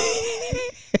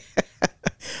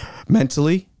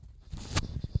 mentally,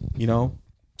 you know,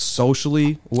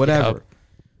 socially, whatever.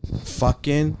 Yep.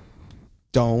 Fucking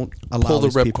don't allow pull the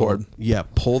ripcord. Yeah,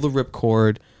 pull the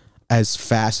ripcord as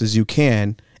fast as you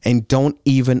can, and don't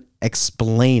even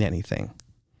explain anything.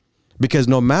 Because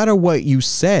no matter what you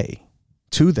say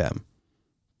to them,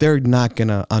 they're not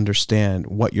gonna understand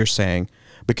what you're saying,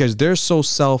 because they're so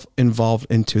self-involved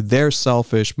into their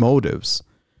selfish motives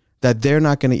that they're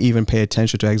not going to even pay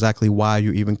attention to exactly why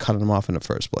you even cut them off in the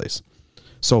first place.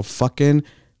 So fucking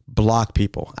block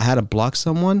people. I had to block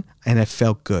someone and it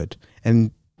felt good.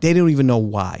 And they don't even know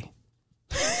why.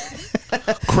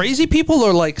 Crazy people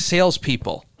are like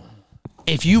salespeople.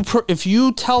 If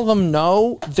you tell them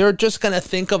no, they're just going to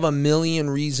think of a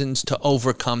million reasons to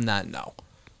overcome that no.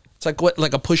 It's like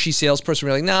a pushy salesperson.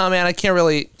 You're like, no, man, you can't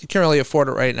really afford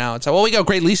it right now. It's like, well, we got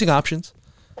great leasing options.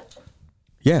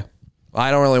 Yeah. I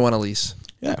don't really want to lease.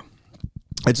 Yeah.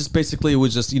 It just basically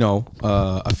was just, you know,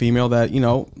 a female that, you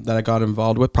know, that I got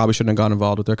involved with. Probably shouldn't have got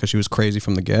involved with her because she was crazy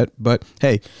from the get. But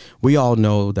hey, we all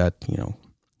know that, you know,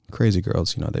 crazy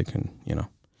girls, you know, they can, you know,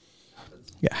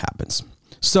 yeah, happens.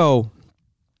 So,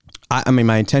 I mean,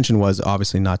 my intention was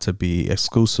obviously not to be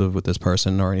exclusive with this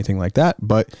person or anything like that.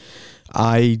 But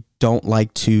I don't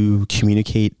like to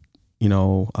communicate, you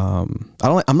know,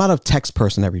 I'm not a text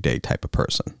person every day type of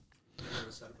person.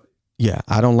 Yeah,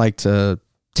 I don't like to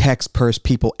text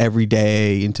people every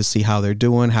day and to see how they're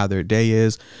doing, how their day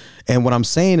is. And what I'm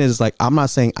saying is, like, I'm not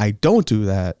saying I don't do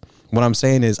that. What I'm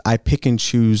saying is I pick and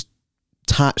choose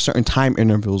certain time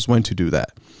intervals when to do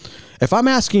that. If I'm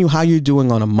asking you how you're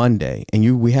doing on a Monday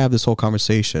and we have this whole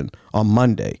conversation on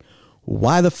Monday,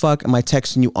 why the fuck am I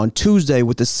texting you on Tuesday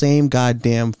with the same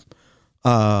goddamn,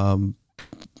 model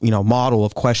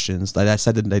of questions that I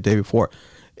said the day before?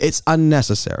 It's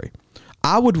unnecessary.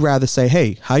 I would rather say,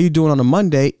 hey, how you doing on a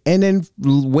Monday? And then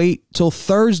wait till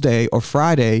Thursday or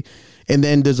Friday And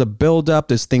then there's a build up,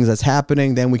 there's things that's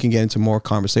happening, then we can get into more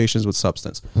conversations with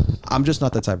substance. I'm just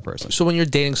not that type of person. So when you're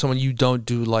dating someone, you don't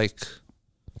like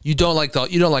all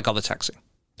the texting.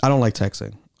 I don't like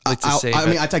texting. I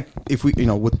mean, I take, if we,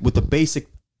 with the basic,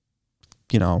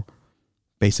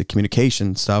 basic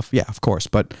communication stuff. Yeah, of course.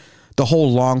 But the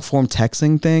whole long form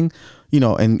texting thing,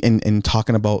 and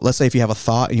talking about, let's say if you have a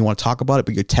thought and you want to talk about it,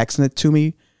 but you're texting it to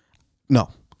me. No,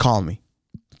 call me.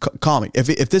 Call me.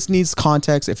 If this needs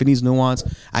context, if it needs nuance,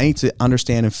 I need to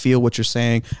understand and feel what you're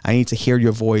saying. I need to hear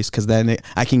your voice, because then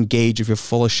I can gauge if you're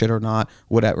full of shit or not,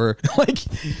 whatever.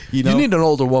 You need an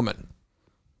older woman.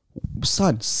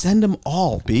 Son, send them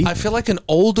all, B. I feel like an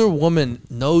older woman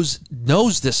knows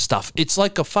this stuff. It's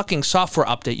like a fucking software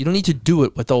update. You don't need to do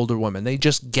it with older women. They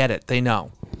just get it. They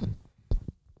know.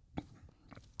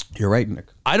 You're right, Nick.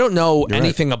 I don't know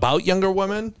anything about younger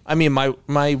women. I mean,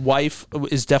 my wife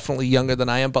is definitely younger than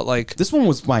I am, but like, this one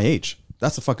was my age.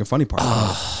 That's the fucking funny part.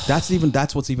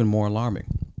 That's what's even more alarming.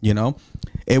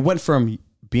 It went from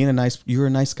being you're a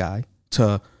nice guy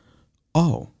to,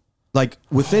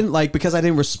 within because I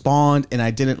didn't respond and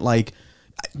I didn't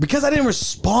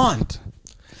respond.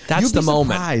 That's You'd the be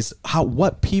moment. surprised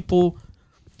what people.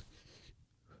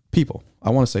 I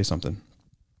want to say something.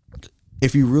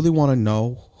 If you really want to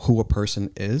know who a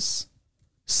person is,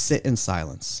 sit in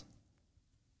silence.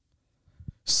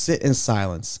 Sit in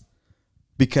silence,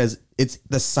 because it's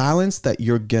the silence that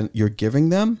you're giving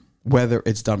them, whether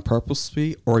it's done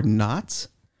purposely or not.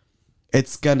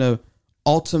 It's gonna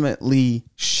ultimately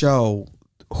show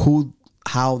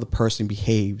how the person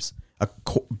behaves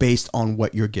based on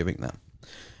what you're giving them.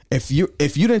 If you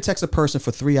didn't text a person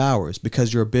for 3 hours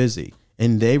because you're busy,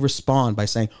 and they respond by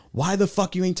saying, "Why the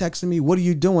fuck you ain't texting me? What are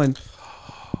you doing?"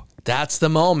 That's the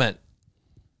moment.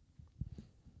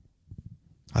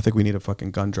 I think we need a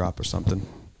fucking gun drop or something.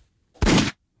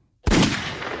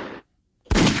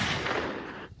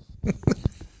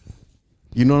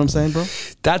 You know what I'm saying, bro?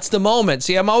 That's the moment.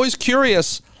 See, I'm always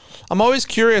curious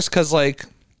because, like,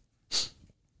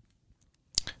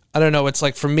 I don't know. It's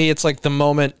like, for me, it's like the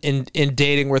moment in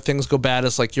dating where things go bad.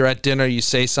 It's like you're at dinner, you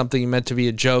say something you meant to be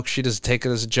a joke. She doesn't take it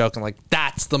as a joke. And like,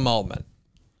 that's the moment.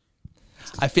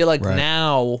 I feel like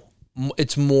now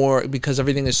it's more, because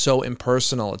everything is so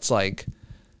impersonal. It's like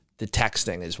the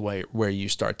texting is where you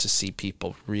start to see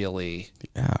people really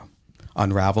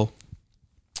unravel.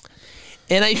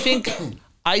 And I think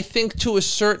to a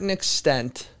certain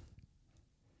extent,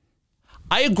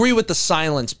 I agree with the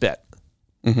silence bit.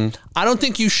 Mm-hmm. I don't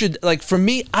think you should, like, for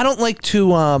me, I don't like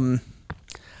to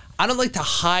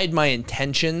hide my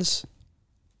intentions.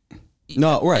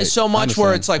 No, right. So much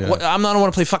where it's like, I don't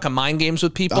want to play fucking mind games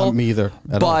with people. Me either.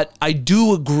 But I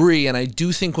do agree, and I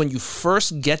do think when you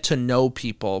first get to know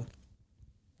people,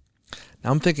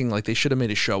 now I'm thinking like they should have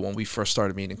made a show when we first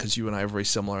started meeting, because you and I are very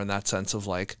similar in that sense of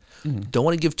like, don't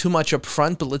want to give too much up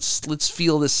front, but let's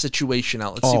feel this situation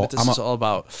out. Let's see what this is all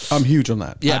about. I'm huge on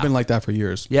that. Yeah. I've been like that for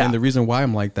years. Yeah. And the reason why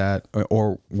I'm like that,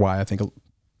 or why I think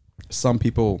some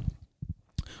people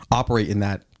operate in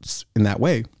that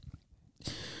way,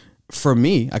 for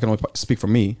me, I can only speak for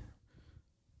me.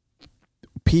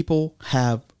 People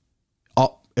have,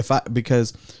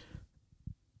 because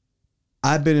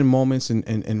I've been in moments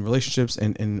in relationships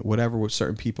and whatever with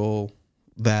certain people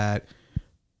that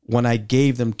when I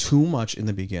gave them too much in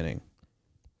the beginning,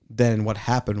 then what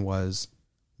happened was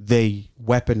they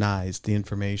weaponized the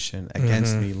information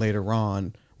against me later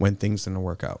on when things didn't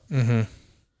work out. Mm-hmm.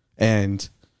 And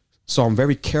so I'm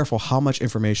very careful how much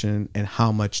information and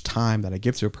how much time that I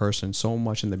give to a person so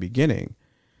much in the beginning,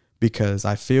 because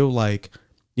I feel like,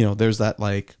 there's that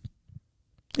like,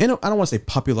 I don't want to say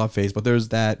puppy love phase, but there's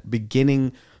that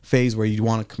beginning phase where you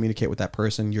want to communicate with that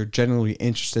person. You're genuinely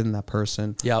interested in that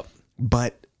person. Yep.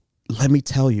 But let me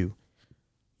tell you,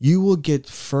 you will get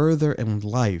further in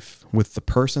life with the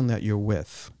person that you're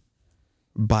with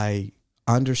by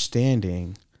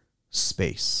understanding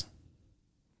space.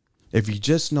 If you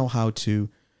just know how to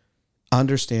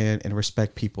understand and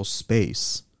respect people's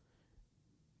space,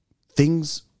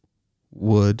 things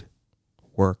would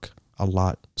work a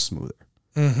lot smoother.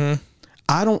 Mm-hmm.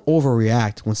 I don't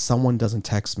overreact when someone doesn't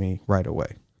text me right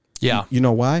away. Yeah. You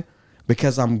know why?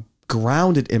 Because I'm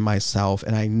grounded in myself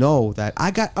and I know that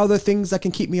I got other things that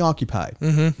can keep me occupied.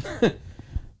 Mm-hmm.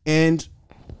 And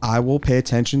I will pay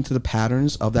attention to the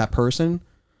patterns of that person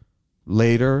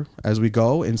later as we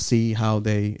go and see how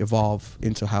they evolve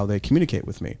into how they communicate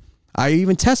with me. I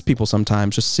even test people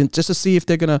sometimes just to see if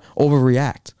they're going to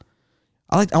overreact.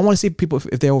 I want to see people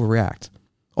if they overreact.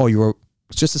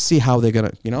 Just to see how they're going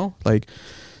to,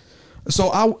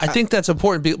 So I think that's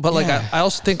important, but like Yeah. I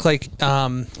also think like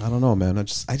I don't know, man. I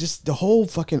just the whole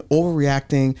fucking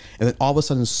overreacting and then all of a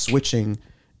sudden switching.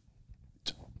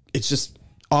 It's just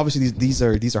obviously these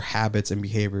are habits and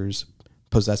behaviors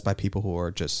possessed by people who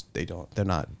are just they're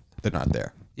not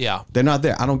there. yeah. They're not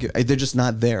there. They're just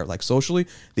not there. Like socially,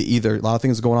 a lot of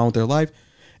things are going on with their life.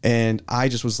 And I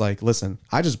just was like, listen,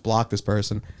 I just blocked this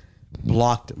person,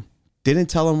 blocked him. Didn't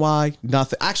tell him why,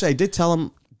 nothing. Actually, I did tell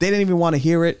him. They didn't even want to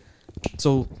hear it.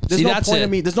 So there's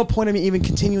no point in me even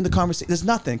continuing the conversation. There's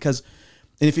nothing. Because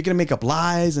if you're going to make up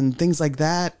lies and things like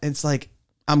that, it's like,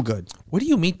 I'm good. Where do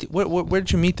you meet? Where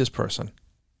did you meet this person?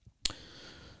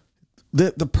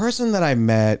 The person that I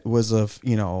met was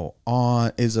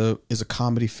is a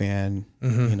comedy fan,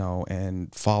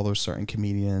 and follows certain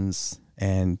comedians,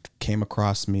 and came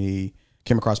across my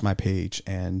page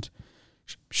and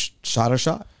shot a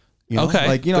shot. Okay,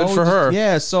 like good for her.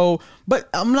 Yeah. So, but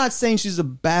I'm not saying she's a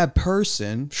bad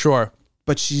person. Sure,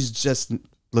 but she's just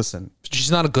listen. She's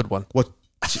not a good one.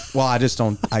 Well, I just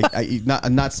don't.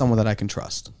 Not someone that I can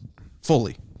trust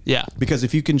fully. Yeah, because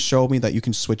if you can show me that you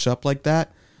can switch up like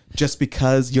that, just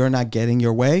because you're not getting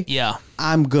your way, yeah,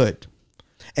 I'm good.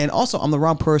 And also, I'm the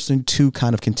wrong person to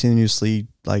kind of continuously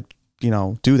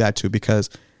do that to, because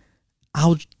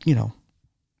I'll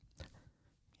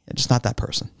just not that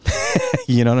person.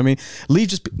 You know what I mean?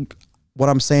 What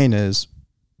I'm saying is,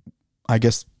 I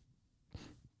guess,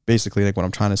 basically, like what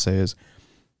I'm trying to say is,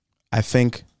 I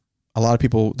think a lot of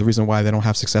people, the reason why they don't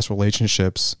have successful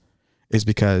relationships is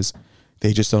because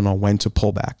they just don't know when to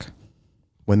pull back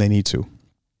when they need to,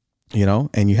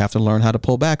 and you have to learn how to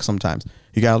pull back sometimes.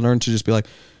 You got to learn to just be like,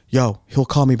 yo, he'll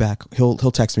call me back. He'll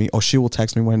text me, or she will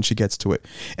text me when she gets to it.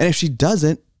 And if she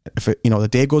doesn't, if the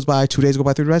day goes by, 2 days go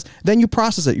by, 3 days, then you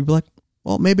process it. You be like,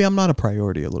 well, maybe I'm not a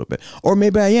priority a little bit, or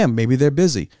maybe I am. Maybe they're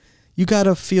busy. You got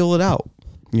to feel it out.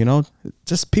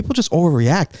 Just people just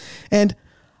overreact. And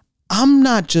I'm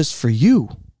not just for you.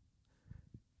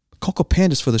 Coco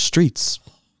Panda's for the streets.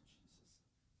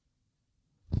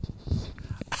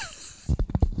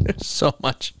 There's so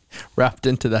much wrapped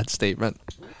into that statement.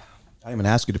 I didn't even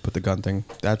ask you to put the gun thing.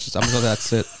 That's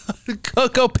it.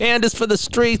 Coco Pandas for the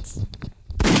streets.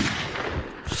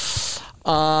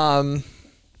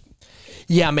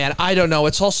 Yeah, man, I don't know.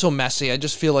 It's all so messy. I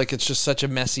just feel like it's just such a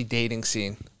messy dating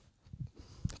scene.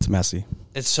 It's messy.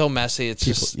 It's so messy.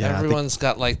 It's everyone's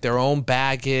got like their own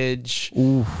baggage.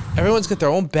 Ooh. Everyone's got their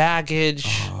own baggage.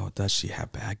 Oh, does she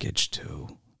have baggage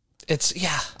too?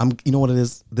 Yeah. You know what it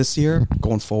is this year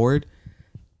going forward?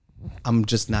 I'm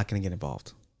just not going to get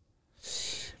involved.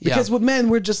 Because with men,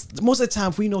 we're just, most of the time,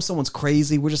 if we know someone's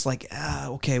crazy, we're just like,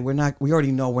 okay, we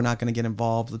already know we're not going to get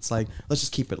involved. It's like, let's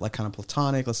just keep it like kind of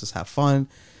platonic. Let's just have fun,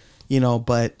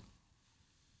 but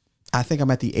I think I'm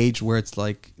at the age where it's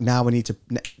like, now we need to,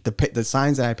 the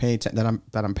signs that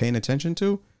I'm paying attention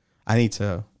to, I need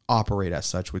to operate as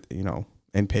such with,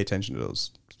 and pay attention to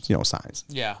those, signs.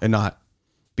 Yeah. And not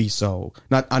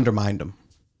undermine them,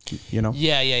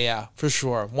 Yeah, for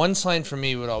sure. One sign for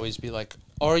me would always be like,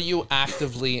 are you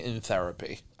actively in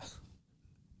therapy?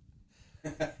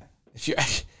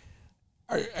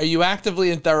 Are you actively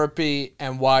in therapy,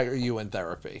 and why are you in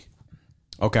therapy?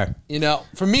 Okay.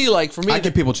 For me, I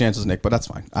give people chances, Nick, but that's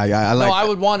fine. I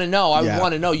would want to know. I would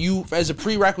want to know. You, as a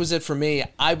prerequisite for me,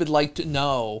 I would like to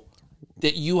know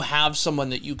that you have someone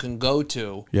that you can go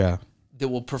to. Yeah. That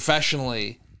will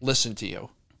professionally listen to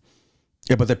you.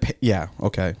 Yeah, but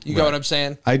okay. You get what I'm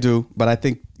saying? I do, but I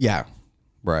think,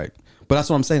 right. But that's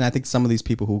what I'm saying. I think some of these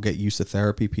people who get used to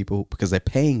therapy, because they're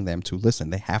paying them to listen,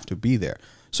 they have to be there.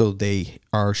 So they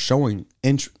are showing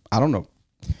interest. I don't know.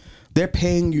 They're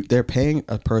paying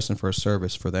a person for a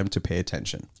service for them to pay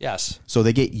attention. Yes. So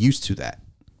they get used to that.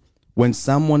 When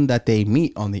someone that they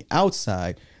meet on the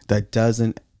outside that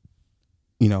doesn't,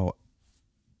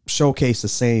 showcase the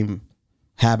same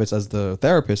habits as the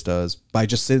therapist does by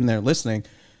just sitting there listening,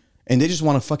 and they just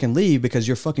want to fucking leave because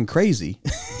you're fucking crazy.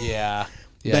 Yeah.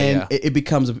 Then it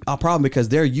becomes a problem because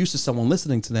they're used to someone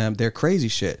listening to them, their crazy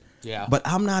shit. Yeah. But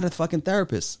I'm not a fucking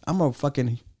therapist. I'm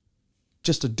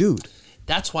just a dude.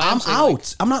 That's why I'm out. Like,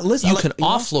 I'm not listening. You can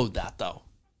offload that though.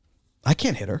 I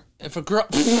can't hit her. If a girl,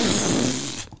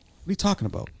 what are you talking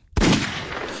about?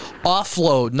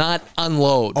 Offload, not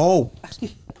unload. Oh,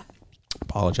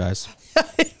 apologize.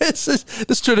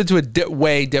 This turned into a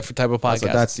way different type of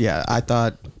podcast. I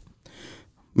thought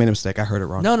made a mistake. I heard it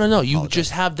wrong. No. You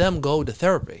just have them go to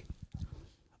therapy.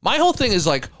 My whole thing is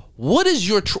like, what is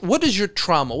your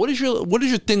trauma? What is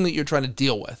your thing that you're trying to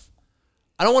deal with?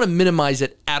 I don't want to minimize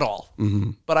it at all,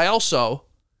 but I also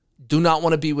do not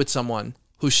want to be with someone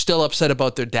who's still upset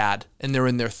about their dad and they're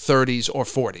in their 30s or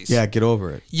 40s. Yeah, get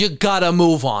over it. You gotta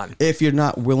move on. If you're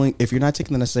not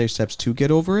taking the necessary steps to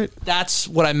get over it. That's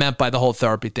what I meant by the whole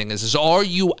therapy thing is are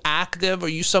you active? Are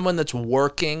you someone that's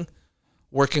working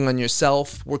on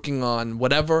yourself, working on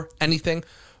whatever, anything?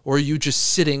 Or are you just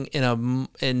sitting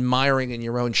admiring in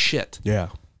your own shit? Yeah,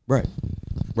 right.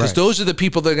 Because those are the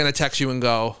people that are going to text you and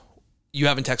go, you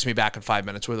haven't texted me back in 5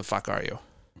 minutes. Where the fuck are you?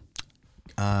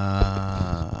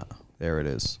 There it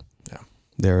is. Yeah.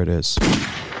 There it is.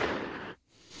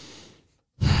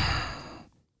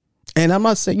 And I'm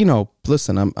not saying,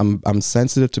 listen, I'm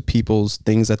sensitive to people's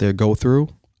things that they go through.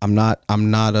 I'm not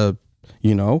a,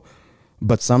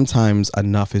 but sometimes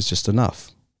enough is just enough.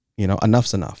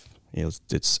 Enough's enough.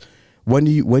 It's when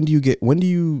do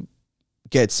you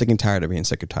get sick and tired of being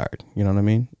sick and tired? You know what I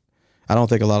mean? I don't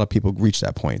think a lot of people reach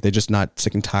that point. They're just not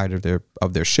sick and tired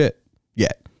of their shit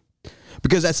yet.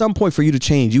 Because at some point for you to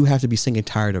change, you have to be sick and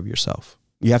tired of yourself.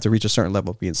 You have to reach a certain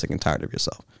level of being sick and tired of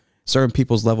yourself. Certain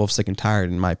people's level of sick and tired,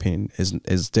 in my opinion,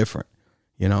 is different.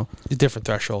 Different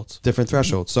thresholds. Different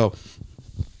thresholds. So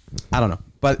I don't know.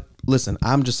 But listen,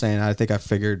 I'm just saying, I think I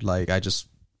figured I just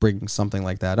bring something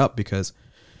like that up because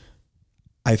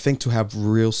I think to have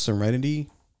real serenity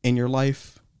in your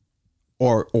life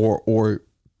or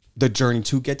the journey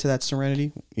to get to that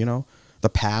serenity, the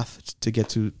path to get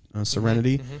to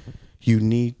serenity,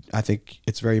 I think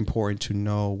it's very important to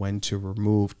know when to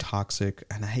remove toxic,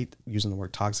 and I hate using the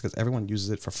word toxic because everyone uses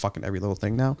it for fucking every little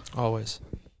thing now. Always.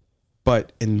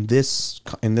 But in this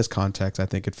context, I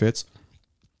think it fits.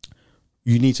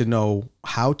 You need to know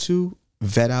how to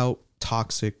vet out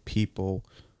toxic people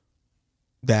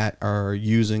that are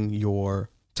using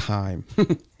your time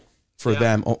for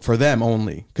them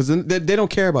only, because they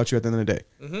don't care about you at the end of the day.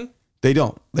 Mm-hmm. They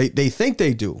don't. They think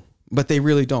they do, but they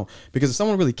really don't. Because if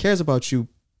someone really cares about you,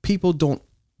 people don't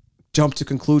jump to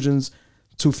conclusions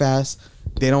too fast.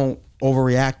 They don't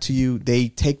overreact to you. They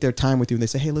take their time with you and they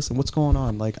say, hey, listen, what's going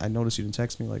on? I noticed you didn't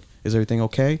text me. Is everything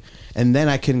okay? And then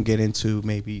I can get into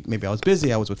maybe I was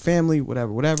busy. I was with family,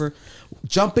 whatever.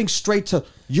 Jumping straight to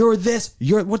you're this,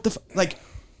 you're what the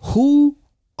who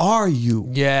are you?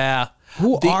 Yeah.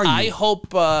 Who are you? I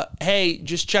hope, hey,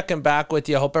 just checking back with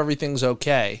you. I hope everything's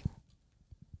okay.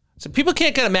 So people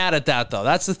can't get mad at that, though.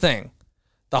 That's the thing.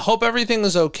 The hope everything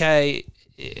is okay.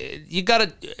 You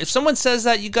gotta, if someone says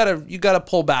that, you gotta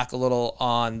pull back a little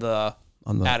on the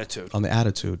attitude. On the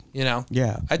attitude. Yeah.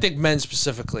 I think men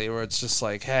specifically, where it's just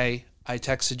hey, I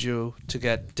texted you to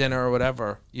get dinner or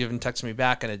whatever. You haven't texted me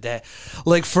back in a day.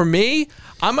 For me,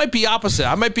 I might be opposite.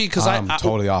 I might be because I'm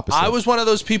totally opposite. I was one of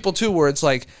those people too, where it's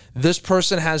this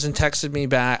person hasn't texted me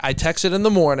back. I texted in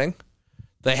the morning.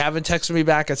 They haven't texted me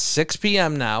back at 6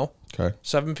 p.m. now. Okay.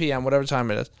 7 p.m., whatever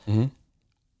time it is. Mm-hmm.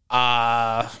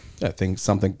 I think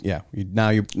something. Yeah. Now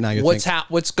you're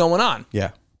what's going on?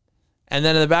 Yeah. And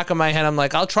then in the back of my head, I'm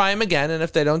I'll try them again, and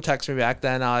if they don't text me back,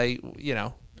 then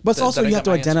But it's also you have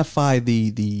to identify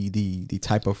the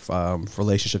type of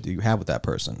relationship that you have with that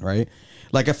person, right?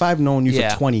 If I've known you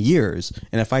for 20 years,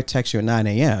 and if I text you at 9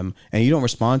 a.m. and you don't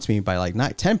respond to me by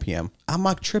 10 p.m., I'm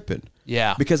not tripping.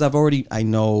 Yeah. Because I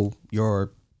know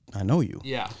you.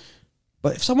 Yeah.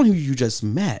 But if someone who you just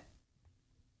met,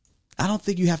 I don't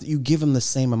think you give them the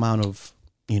same amount of,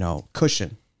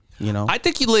 cushion, I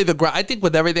think you lay the ground. I think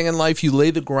with everything in life, you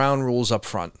lay the ground rules up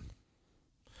front.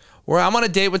 Where I'm on a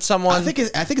date with someone, I think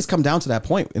it's come down to that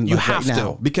point. You have right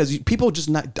now, because people just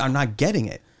are not getting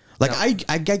it. I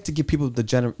like to give people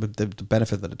the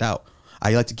benefit of the doubt.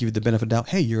 I like to give you the benefit of the doubt.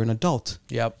 Hey, you're an adult.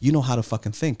 Yep. You know how to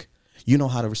fucking think. You know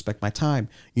how to respect my time.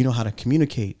 You know how to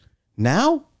communicate.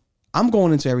 Now, I'm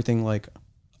going into everything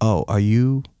do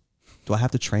I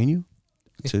have to train you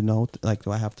to know?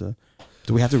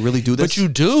 Do we have to really do this? But you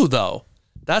do, though.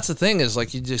 That's the thing is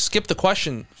you just skip the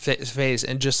question phase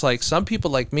and just some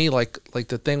people like me,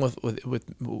 the thing with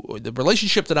the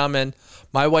relationship that I'm in,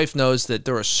 my wife knows that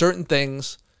there are certain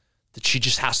things that she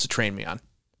just has to train me on.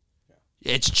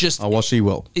 It's just, oh, well, she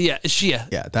will. Yeah.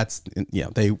 Yeah. That's,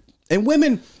 and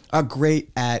women are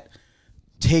great at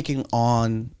taking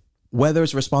on, whether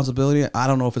it's responsibility. I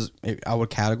don't know if I would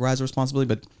categorize a responsibility,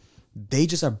 but they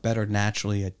just are better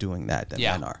naturally at doing that than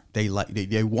men are. They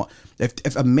want,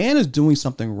 if a man is doing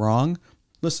something wrong,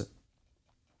 listen,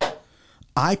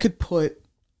 I could put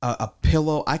a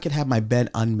pillow, I could have my bed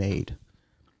unmade.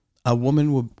 A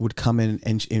woman would come in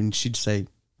and she'd say,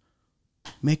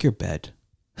 make your bed.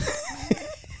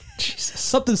 Jesus.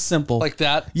 Something simple. Like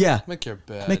that? Yeah. Make your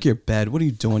bed. Make your bed. What are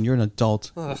you doing? You're an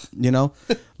adult. Ugh.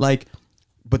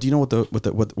 But do you know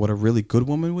what a really good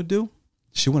woman would do?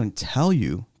 She wouldn't tell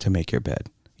you to make your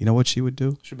bed. You know what she would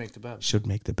do? She'd make the bed. She'd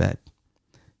make the bed.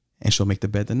 and she'll make the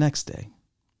bed the next day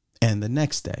and the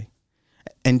next day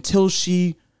until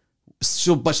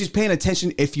but she's paying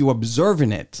attention if you're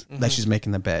observing it, that she's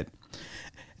making the bed.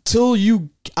 Till you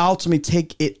ultimately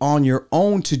take it on your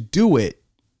own to do it,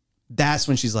 that's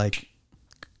when she's like,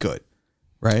 good,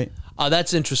 right? Oh,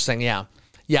 that's interesting. Yeah.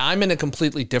 Yeah, I'm in a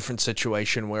completely different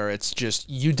situation where it's just,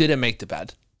 you didn't make the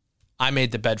bed. I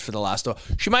made the bed for the last one.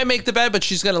 She might make the bed, but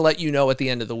she's going to let you know at the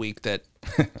end of the week that...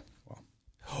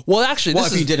 Well, actually,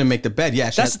 if you didn't make the bed, yeah.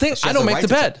 That's the thing. I don't make the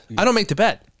bed. I don't make the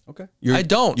bed. Okay. I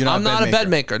don't. I'm not a bed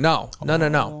maker. No.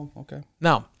 Okay.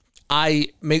 No.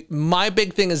 My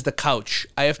big thing is the couch.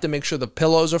 I have to make sure the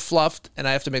pillows are fluffed, and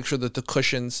I have to make sure that the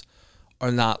cushions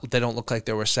they don't look like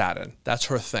they were satin. That's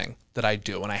her thing that I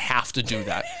do, and I have to do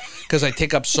that because I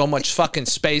take up so much fucking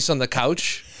space on the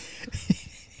couch.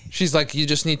 She's like, you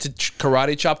just need to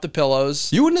karate chop the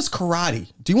pillows. You in this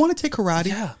karate? Do you want to take karate?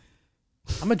 Yeah.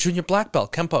 I'm a junior black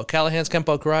belt. Kempo. Callahan's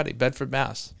Kempo Karate. Bedford,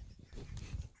 Mass.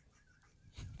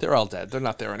 They're all dead. They're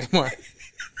not there anymore.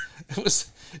 It's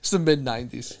the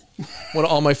mid-90s when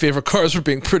all my favorite cars were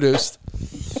being produced.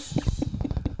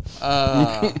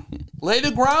 Lay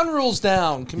the ground rules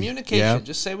down. Communication. Yeah.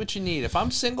 Just say what you need. If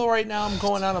I'm single right now, I'm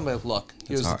going out. I'm like, look,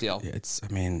 here's the deal. I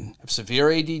have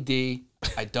severe ADD.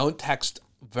 I don't text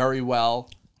very well.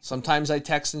 Sometimes I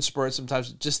text in spurts.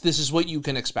 Sometimes just this is what you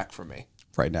can expect from me.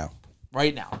 Right now.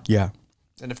 Yeah.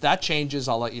 And if that changes,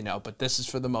 I'll let you know. But this is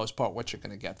for the most part what you're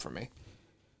going to get from me.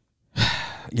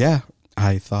 Yeah.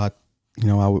 I thought,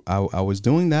 I was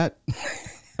doing that.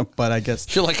 But I guess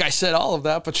she I said all of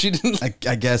that, but she didn't.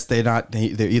 I guess they're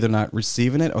either not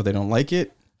receiving it or they don't like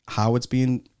it, how it's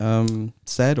being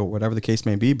said or whatever the case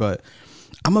may be. But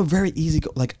I'm very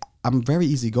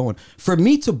easygoing. For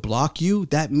me to block you,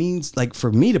 that means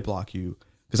for me to block you,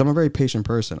 because I'm a very patient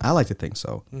person. I like to think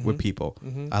so with people.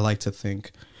 I like to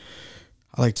think.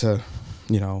 I like to,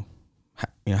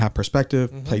 have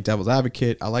perspective, play devil's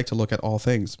advocate. I like to look at all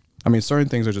things. I mean, certain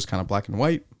things are just kind of black and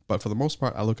white, but for the most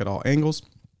part, I look at all angles.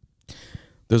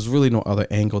 There's really no other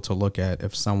angle to look at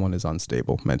if someone is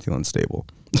mentally unstable.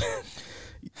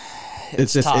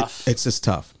 It's just tough. It's just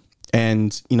tough.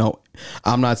 And,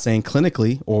 I'm not saying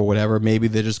clinically or whatever, maybe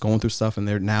they're just going through stuff and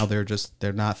they're not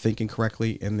thinking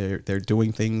correctly and they're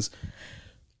doing things.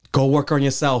 Go work on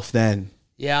yourself then.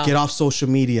 Yeah. Get off social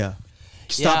media.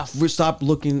 Stop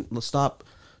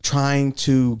trying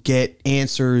to get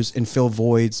answers and fill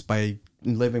voids by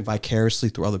living vicariously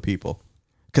through other people.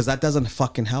 Because that doesn't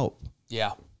fucking help.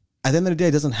 Yeah. At the end of the day,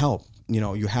 it doesn't help.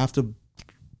 You have to.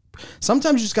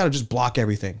 Sometimes you just got to just block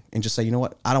everything and just say, you know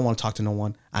what? I don't want to talk to no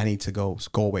one. I need to go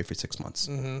away for 6 months.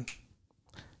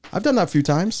 I've done that a few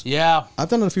times. Yeah. I've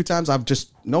done it a few times. I've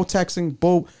just no texting.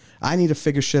 Boom. I need to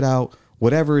figure shit out.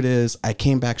 Whatever it is, I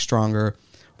came back stronger.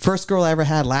 First girl I ever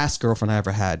had, last girlfriend I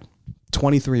ever had.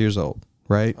 23 years old,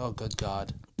 right? Oh, good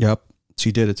God. Yep.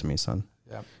 She did it to me, son.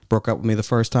 Yep. Broke up with me the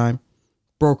first time.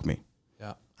 Broke me.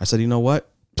 Yeah. I said, you know what?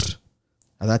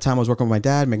 At that time, I was working with my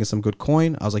dad, making some good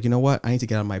coin. I was like, you know what? I need to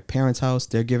get out of my parents' house.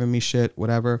 They're giving me shit,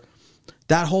 whatever.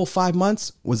 That whole 5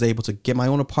 months was able to get my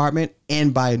own apartment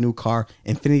and buy a new car.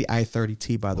 Infiniti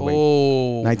i30T, by the way.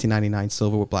 1999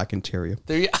 silver with black interior.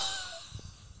 There you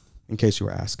In case you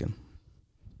were asking.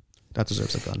 That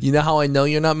deserves a gun. You know how I know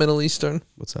you're not Middle Eastern?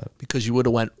 What's that? Because you would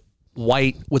have went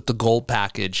white with the gold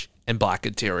package and black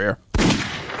interior.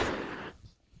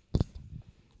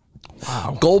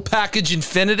 Wow. Gold package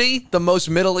Infiniti, the most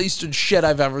Middle Eastern shit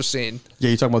I've ever seen. Yeah,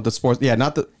 you're talking about the sports. Yeah,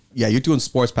 you're doing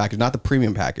sports package, not the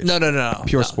premium package. No.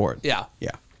 Pure sport. Yeah.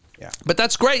 Yeah. But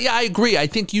that's great. Yeah, I agree. I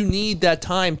think you need that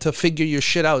time to figure your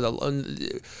shit out.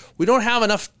 We don't have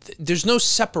enough. There's no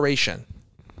separation.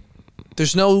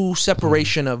 There's no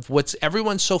separation of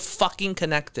everyone's so fucking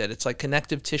connected. It's like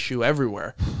connective tissue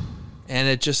everywhere. And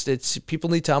it's people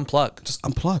need to unplug. Just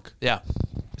unplug. Yeah.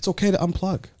 It's okay to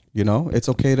unplug. It's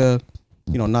okay to,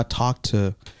 not talk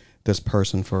to this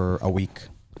person for a week.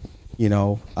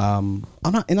 I'm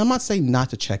not saying not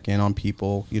to check in on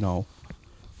people,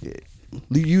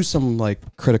 use some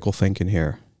critical thinking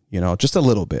here, just a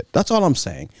little bit. That's all I'm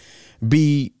saying.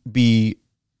 Be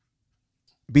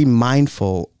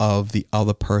mindful of the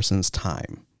other person's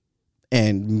time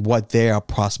and what they are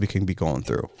possibly can be going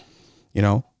through,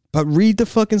 but read the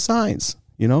fucking signs,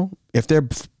 if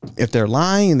they're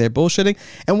lying and they're bullshitting.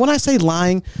 And when I say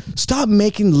lying, stop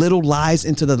making little lies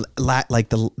into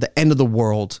the end of the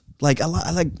world.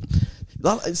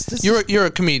 You're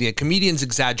a comedian. Comedians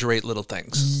exaggerate little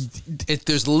things. If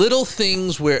there's little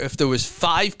things where if there was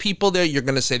 5 people there, you're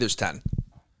going to say there's 10.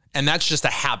 And that's just a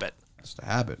habit. It's a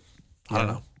habit. I don't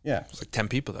know. Yeah. It's 10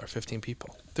 people there, 15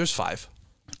 people. There's 5.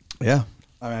 Yeah.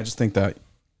 I mean, I just think that,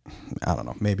 I don't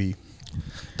know, maybe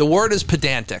The word is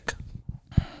pedantic.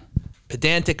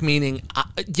 Pedantic meaning,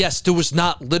 yes, there was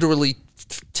not literally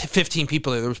 15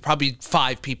 people there. There was probably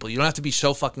 5 people. You don't have to be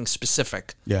so fucking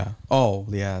specific. Yeah. Oh,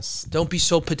 yes. Don't be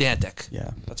so pedantic.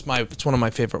 Yeah. It's one of my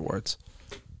favorite words.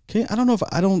 Okay, I don't know if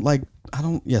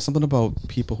yeah, something about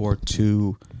people who are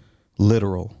too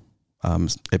literal. I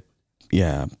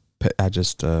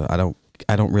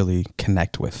don't really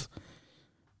connect with.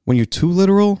 When you're too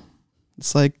literal,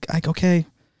 it's like, okay,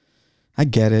 I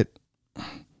get it.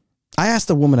 I asked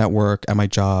a woman at work at my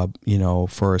job,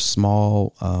 for a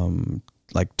small,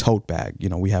 like tote bag.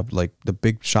 We have like the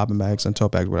big shopping bags and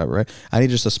tote bags, whatever, right? I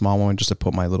need just a small one just to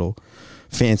put my little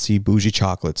fancy bougie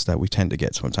chocolates that we tend to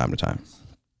get from time to time.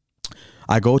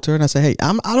 I go to her and I say, hey,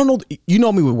 I don't know. You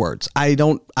know me with words. I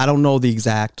don't know the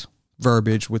exact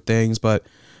verbiage with things, but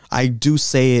I do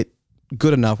say it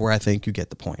good enough where I think you get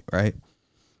the point, right?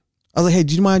 I was like, hey,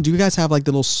 do you guys have like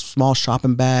the little small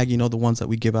shopping bag, the ones that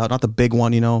we give out, not the big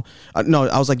one, no, I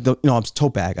was like, it's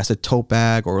tote bag. I said tote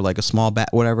bag or like a small bag,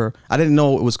 whatever. I didn't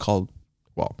know it was called.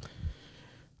 Well,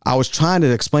 I was trying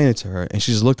to explain it to her and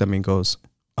she just looked at me and goes,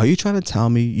 are you trying to tell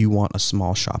me you want a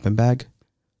small shopping bag?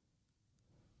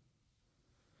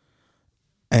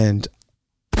 And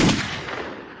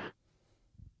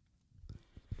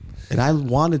I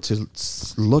wanted to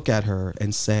look at her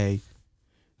and say,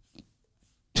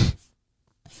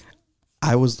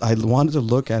 I wanted to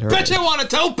look at her. Bet you want a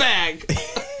tote bag.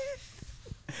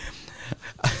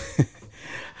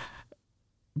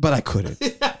 But I couldn't.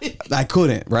 I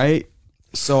couldn't, right?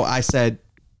 So I said,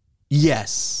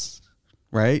 yes,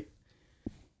 right?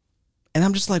 And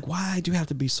I'm just like, why do you have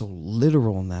to be so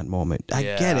literal in that moment? I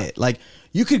get it. Like,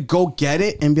 you could go get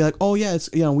it and be like, oh yeah, it's,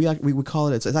 we call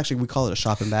it, it's actually, we call it a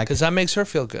shopping bag. Because that makes her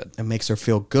feel good. It makes her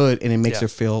feel good and it makes her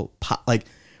feel like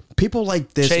people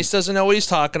like this. Chase doesn't know what he's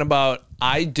talking about.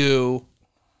 I do.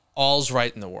 All's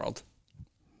right in the world.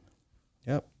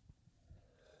 Yep.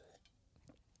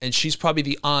 And she's probably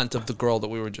the aunt of the girl that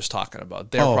we were just talking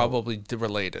about. They're probably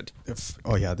related.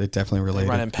 Yeah, they're definitely related.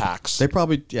 They run in packs. They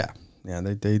probably, yeah,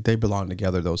 they belong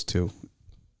together, those two.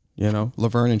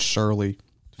 Laverne and Shirley,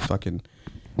 fucking,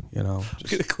 I'm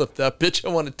gonna clip that. Bitch, I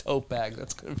want a tote bag.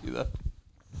 That's gonna be the.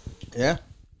 Yeah.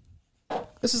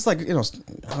 This is like, I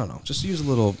don't know. Just use a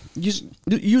little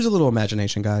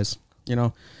imagination, guys.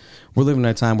 We're living in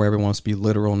a time where everyone wants to be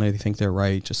literal and they think they're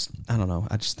right. Just, I don't know.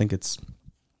 I just think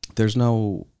there's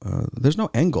no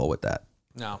end goal with that.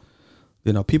 No.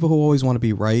 People who always want to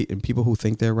be right and people who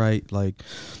think they're right,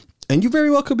 and you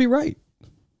very well could be right.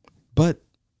 But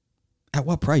at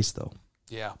what price though?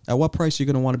 Yeah. At what price are you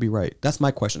going to want to be right? That's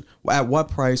my question. At what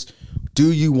price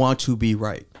do you want to be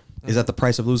right? Is that the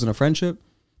price of losing a friendship?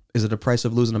 Is it the price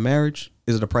of losing a marriage?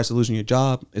 Is it the price of losing your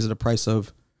job? Is it the price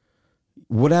of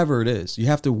whatever it is? You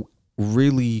have to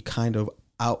really kind of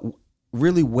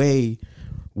really weigh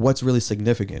what's really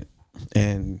significant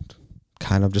and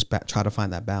kind of just try to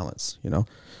find that balance,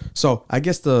 So I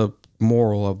guess the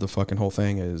moral of the fucking whole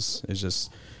thing is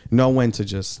just know when to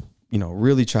just,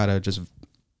 really try to just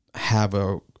have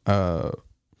a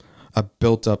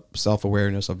built up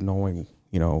self-awareness of knowing,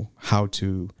 how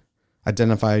to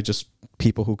identify just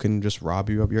people who can just rob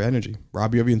you of your energy,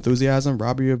 rob you of your enthusiasm,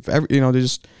 rob you of every,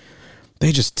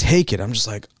 they just take it. I'm just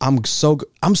like, I'm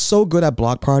so good at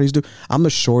block parties, dude. I'm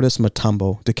the shortest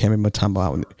Matumbo that came in Matumbo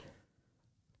out.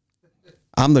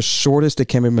 I'm the shortest that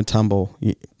came in Matumbo,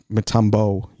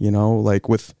 like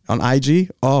with on IG.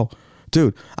 Oh,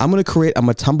 dude, I'm going to create a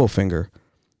Matumbo finger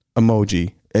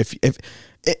emoji. If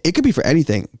it could be for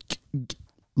anything.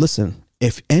 Listen,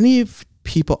 if any of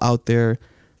people out there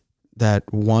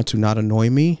that want to not annoy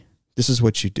me, this is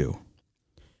what you do.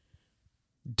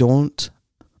 Don't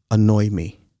annoy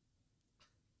me.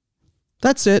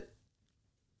 That's it.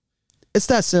 It's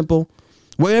that simple.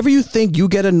 Whatever you think you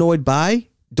get annoyed by,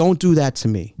 don't do that to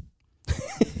me.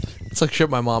 It's like shit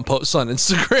my mom posts on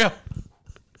Instagram.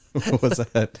 What's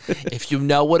that? If you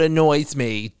know what annoys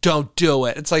me, don't do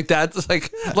it. It's like that. It's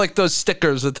like those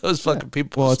stickers that those fucking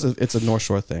people. Well, it's a North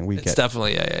Shore thing. It's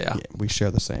definitely yeah. We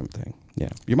share the same thing. Yeah,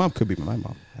 your mom could be my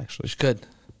mom actually. She could.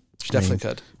 She definitely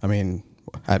could. I mean,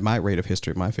 at my rate of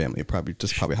history of my family, probably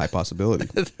high possibility.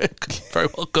 Very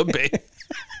well could be.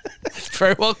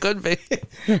 Very well could be.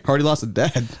 Already lost a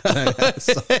dad.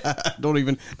 So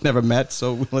never met.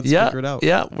 So let's figure it out.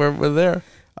 Yeah, we're there.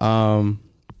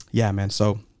 Yeah, man.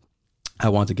 So I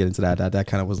want to get into that. That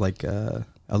kind of was like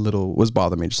was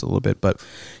bothering me just a little bit, but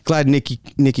glad Nikki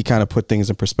kind of put things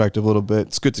in perspective a little bit.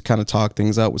 It's good to kind of talk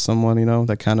things out with someone,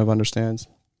 that kind of understands,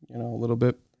 a little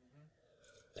bit.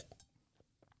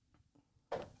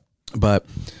 But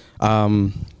I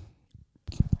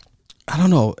don't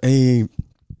know,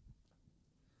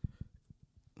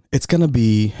 It's gonna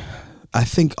be. I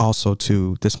think also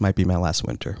too. This might be my last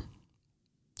winter.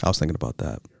 I was thinking about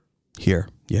that. Here,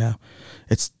 yeah.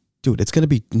 It's gonna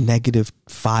be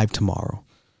 -5 tomorrow.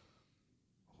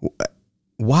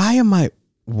 Why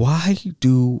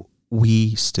do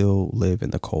we still live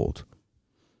in the cold?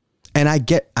 And I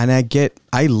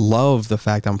love the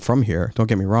fact I'm from here. Don't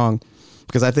get me wrong,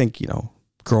 because I think,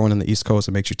 growing in the East Coast,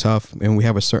 it makes you tough, and we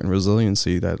have a certain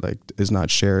resiliency that like is not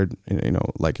shared,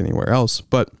 like anywhere else.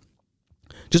 But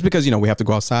just because, we have to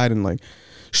go outside and like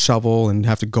shovel and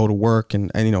have to go to work and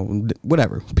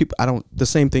whatever. The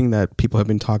same thing that people have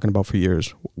been talking about for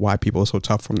years, why people are so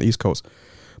tough from the East Coast.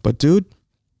 But dude,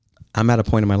 I'm at a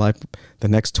point in my life, the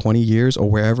next 20 years or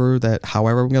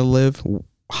however I'm going to live,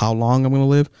 how long I'm going to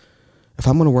live, if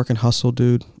I'm going to work and hustle,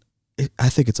 dude, I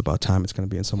think it's about time it's going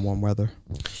to be in some warm weather.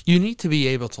 You need to be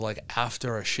able to, like,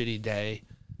 after a shitty day,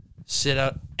 sit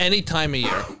out any time of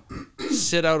year,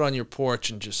 sit out on your porch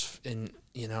and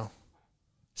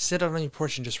sit out on your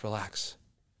porch and just relax.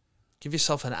 Give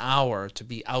yourself an hour to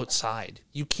be outside.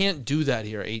 You can't do that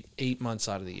here 8 months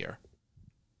out of the year.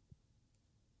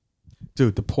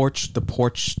 Dude, the porch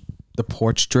drift, the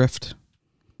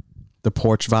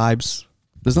porch vibes,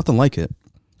 there's nothing like it.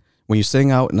 When you're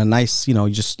sitting out in a nice,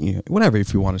 whatever,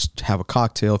 if you want to have a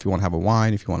cocktail, if you want to have a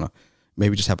wine, if you want to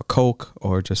maybe just have a Coke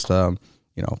or just,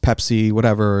 Pepsi,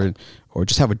 whatever, or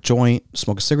just have a joint,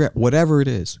 smoke a cigarette, whatever it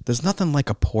is. There's nothing like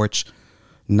a porch,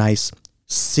 nice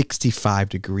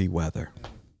 65-degree weather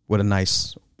with a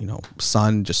nice,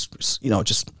 sun, just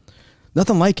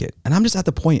nothing like it. And I'm just at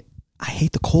the point, I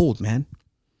hate the cold, man.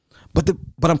 But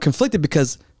I'm conflicted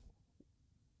because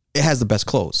it has the best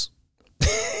clothes.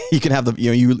 You can have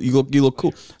you look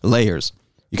cool. Layers.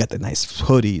 You got the nice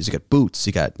hoodies. You got boots.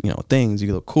 You got things.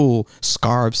 You look cool.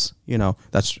 Scarves.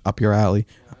 That's up your alley.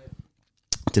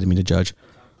 Didn't mean to judge.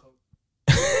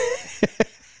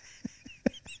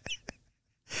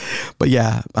 But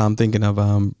yeah, I'm thinking of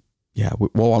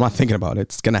well, I'm not thinking about it.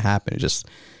 It's gonna happen. It just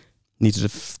needs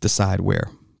to decide where.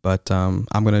 But I'm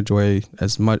gonna enjoy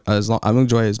as much as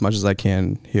I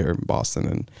can here in Boston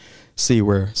and see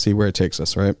where it takes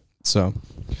us. Right. So,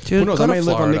 dude, who knows? I may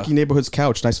live on Nicky Neighborhood's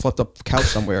couch, nice fluffed up couch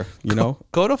somewhere.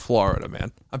 Go to Florida,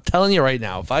 man. I'm telling you right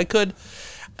now. If I could,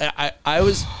 I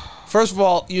was. First of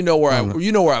all, where I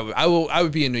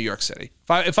would be in New York City.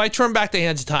 If I turn back the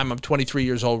hands of time, I'm 23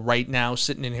 years old right now,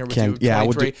 sitting in here with you. Yeah,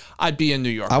 I'd be in New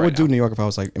York. I would do New York if I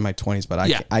was like in my 20s, but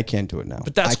I can't do it now.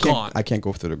 But that's gone. I can't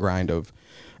go through the grind of,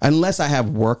 unless I have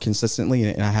work consistently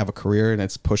and I have a career and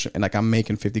it's pushing and like I'm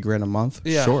making $50,000 a month.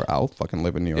 Yeah. Sure, I'll fucking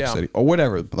live in New York City or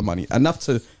whatever the money enough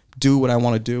to do what I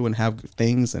want to do and have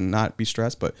things and not be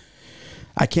stressed, but.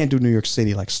 I can't do New York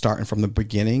City like starting from the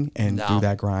beginning and do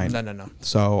that grind. No.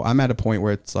 So I'm at a point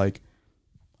where it's like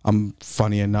I'm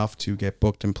funny enough to get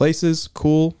booked in places,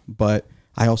 cool, but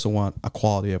I also want a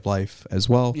quality of life as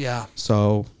well. Yeah.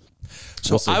 So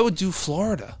I would do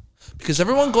Florida because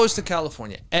everyone goes to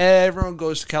California. Everyone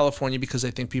goes to California because they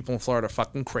think people in Florida are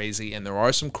fucking crazy, and there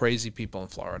are some crazy people in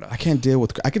Florida. I can deal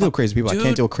with crazy people. Dude, I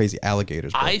can't deal with crazy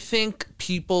alligators. Bro. I think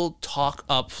people talk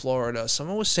up Florida.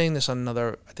 Someone was saying this on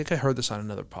I think I heard this on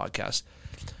another podcast.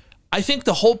 I think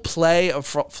the whole play of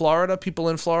Florida, people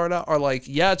in Florida are like,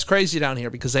 yeah, it's crazy down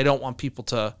here because they don't want people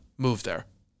to move there.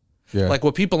 Yeah. Like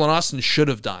what people in Austin should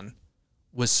have done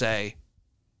was say,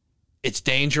 it's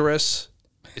dangerous,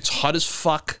 it's hot as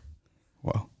fuck.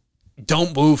 Well,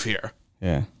 don't move here.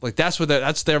 Yeah. Like that's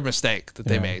their mistake that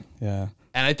they made. Yeah.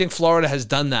 And I think Florida has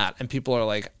done that, and people are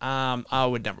like, I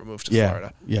would never move to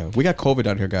Florida. Yeah. We got COVID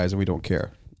down here, guys, and we don't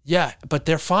care. Yeah, but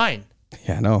they're fine.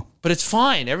 Yeah, I know. But it's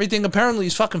fine. Everything apparently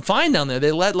is fucking fine down there.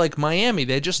 They let like Miami,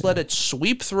 they just let it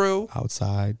sweep through.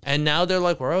 Outside. And now they're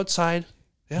like, we're outside.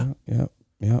 Yeah.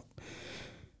 Yeah.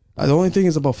 The only thing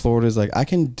is about Florida is like I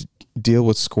can deal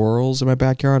with squirrels in my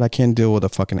backyard. I can't deal with a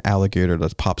fucking alligator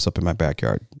that pops up in my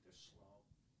backyard.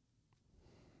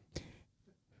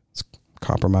 It's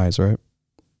compromise, right?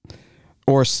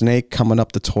 Or a snake coming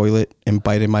up the toilet and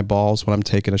biting my balls when I'm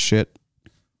taking a shit.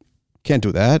 Can't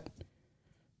do that.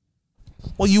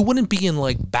 Well, you wouldn't be in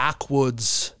like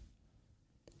backwoods,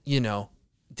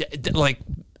 like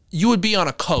you would be on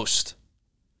a coast.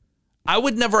 I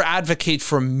would never advocate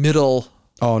for middle.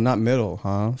 Oh, not middle,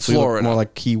 huh? So Florida. More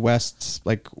like Key West,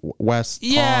 like West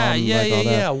Palm.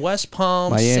 Yeah. West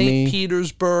Palm, Miami. St.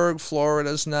 Petersburg,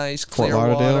 Florida's nice, Fort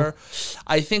Clearwater. Lauderdale.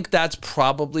 I think that's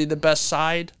probably the best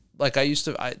side. Like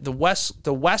the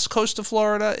west coast of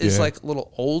Florida is like a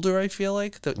little older, I feel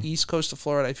like. The east coast of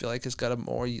Florida, I feel like, has got a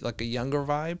more like a younger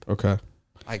vibe. Okay.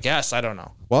 I guess. I don't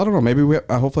know. Well, I don't know. Maybe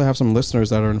I hopefully have some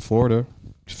listeners that are in Florida.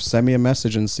 send me a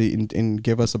message and see and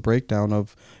give us a breakdown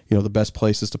of, you know, the best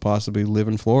places to possibly live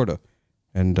in Florida.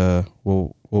 And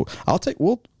I'll take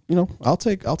all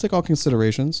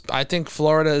considerations. I think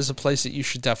Florida is a place that you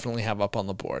should definitely have up on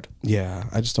the board. Yeah,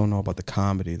 I just don't know about the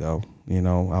comedy though. You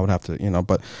know, I would have to, you know,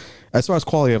 but as far as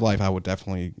quality of life, I would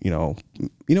definitely, you know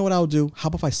what I would do? How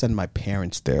about if I send my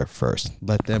parents there first?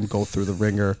 Let them go through the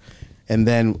ringer, and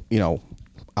then, you know,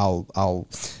 I'll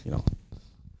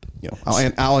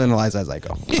analyze as I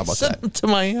go. How about Send that? them to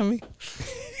Miami.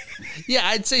 Yeah,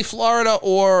 I'd say Florida,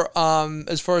 or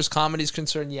as far as comedy is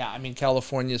concerned, yeah, I mean,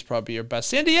 California is probably your best.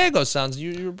 San Diego sounds,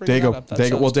 you were bringing that up.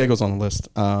 Dago's on the list.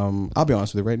 I'll be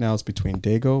honest with you. Right now, it's between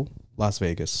Dago, Las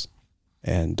Vegas,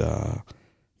 and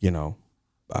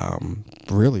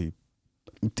really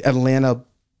Atlanta.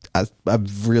 A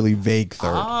really vague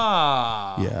third.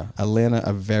 Yeah, Atlanta,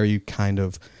 a very kind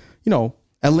of, you know,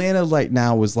 Atlanta right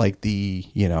now is like the,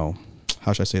 you know,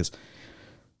 how should I say this?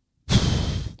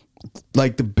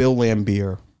 Like the Bill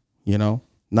Lambier, you know,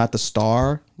 not the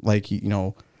star. Like, you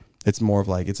know, it's more of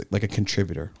like, it's like a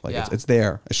contributor. Like it's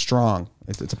there, it's strong.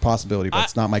 It's a possibility, but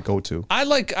it's not my go-to. I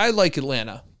like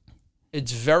Atlanta.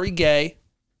 It's very gay.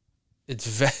 It's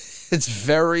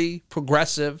very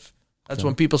progressive. That's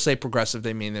when people say progressive,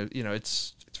 they mean that, you know,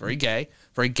 it's very gay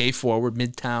forward,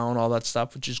 Midtown, all that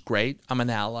stuff, which is great. I'm an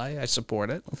ally. I support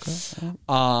it.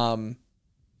 Okay.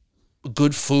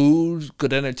 Good food,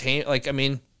 good entertainment. Like, I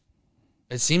mean,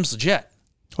 it seems legit.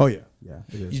 Oh yeah,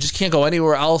 it is. You just can't go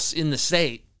anywhere else in the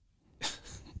state.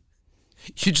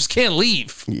 You just can't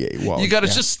leave. Yeah, well, you got to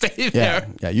just stay there.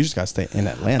 Yeah, you just got to stay in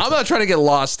Atlanta. I'm not trying to get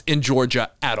lost in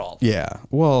Georgia at all. Yeah,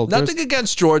 well, nothing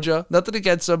against Georgia, nothing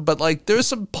against them, but like there's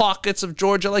some pockets of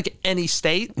Georgia, like any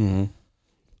state. Mm-hmm.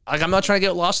 Like I'm not trying to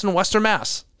get lost in Western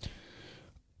Mass.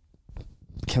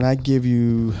 Can I give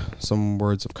you some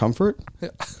words of comfort? Yeah.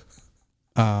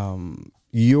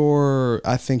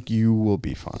 I think you will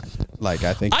be fine. Like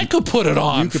I could put it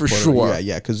on for sure.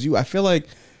 Yeah, because I feel like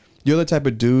you're the type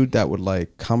of dude that would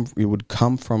like come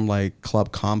from like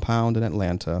Club Compound in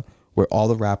Atlanta, where all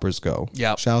the rappers go.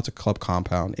 Yeah. Shout out to Club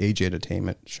Compound, AG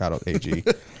Entertainment. Shout out AG.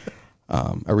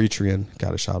 Eritrean,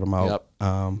 gotta shout him out.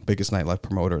 Yep. Biggest nightlife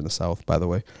promoter in the South, by the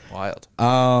way. Wild.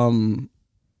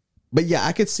 But yeah,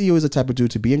 I could see you as the type of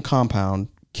dude to be in Compound,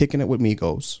 kicking it with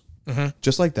Migos,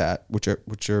 just like that, which are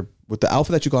with the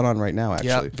outfit that you got on right now. Actually,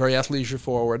 yeah, very athleisure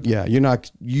forward. Yeah, you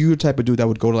the type of dude that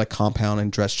would go to like Compound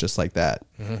and dress just like that.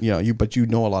 You know, but you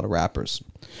know a lot of rappers,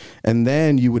 and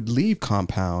then you would leave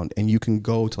Compound and you can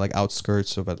go to like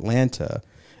outskirts of Atlanta,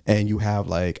 and you have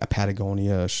like a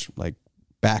Patagonia like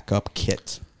backup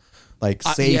kit, like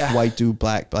safe white dude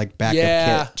black like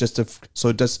backup kit, just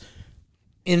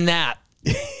in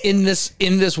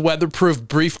this weatherproof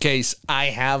briefcase. I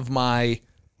have my.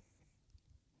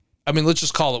 I mean, let's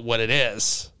just call it what it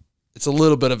is. It's a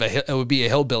little bit of it would be a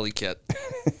hillbilly kit.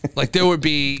 Like there would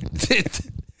be,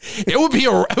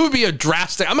 it would be a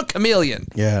drastic. I'm a chameleon.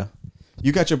 Yeah,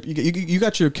 you got your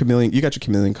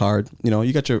chameleon card. You know,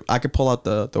 I could pull out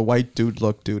the white dude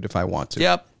look, dude, if I want to.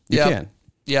 Yep. You can.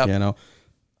 Yep. You know,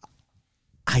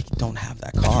 I don't have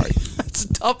that card. It's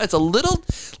tough. It's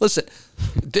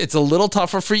a little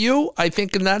tougher for you, I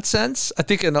think, in that sense. I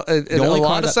think in a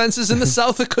lot of senses in the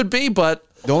South it could be, but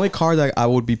the only card that I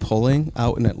would be pulling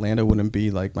out in Atlanta wouldn't be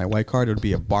like my white card. It would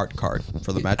be a BART card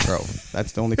for the Metro.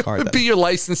 That's the only card. It'd be your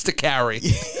license to carry.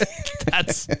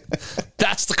 That's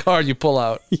the card you pull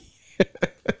out.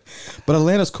 But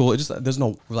Atlanta's cool. It just there's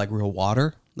no like real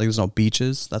water. Like there's no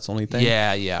beaches. That's the only thing.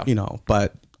 Yeah. You know,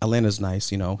 but Atlanta's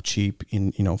nice. You know, cheap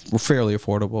and fairly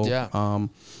affordable. Yeah.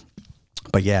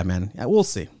 But yeah, man, we'll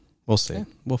see. Yeah.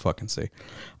 We'll fucking see.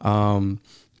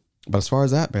 But as far as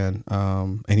that, man,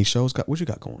 any shows what you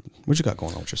got going on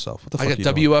with yourself? What the fuck I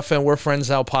got WFN We're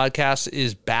Friends Now podcast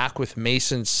is back with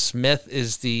Mason Smith,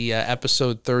 is the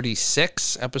episode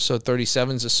 36. Episode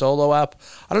 37 is a solo app.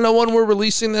 I don't know when we're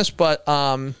releasing this, but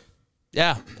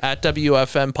yeah, at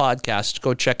WFN podcast,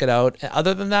 go check it out.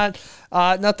 Other than that,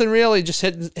 nothing really, just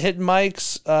hitting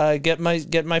mics,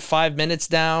 get my 5 minutes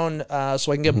down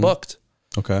so I can get booked.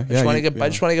 Okay. I just want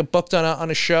to get booked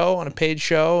on a show, on a paid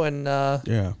show, and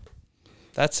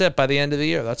that's it by the end of the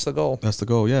year. That's the goal.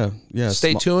 Yeah.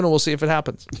 Stay tuned, and we'll see if it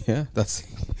happens. Yeah,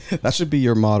 that should be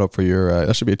your motto for your.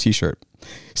 That should be a T-shirt.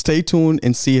 Stay tuned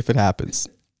and see if it happens.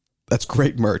 That's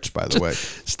great merch, by the way.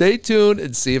 Stay tuned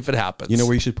and see if it happens. You know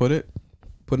where you should put it?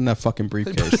 Put in that fucking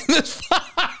briefcase.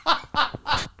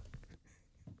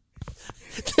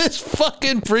 this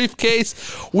fucking briefcase.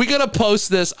 We're gonna post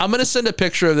this. I'm gonna send a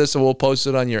picture of this and we'll post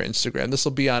it on your Instagram. This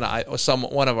will be on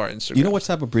one of our Instagrams. You know what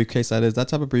type of briefcase that is? That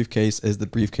type of briefcase is the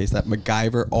briefcase that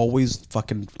MacGyver always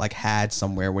fucking like had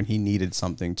somewhere when he needed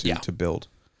something to build.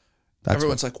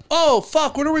 Everyone's like, oh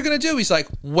fuck, what are we gonna do? He's like,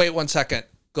 wait 1 second.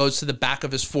 Goes to the back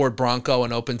of his Ford Bronco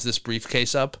and opens this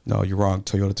briefcase up. No, you're wrong.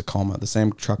 Toyota Tacoma, the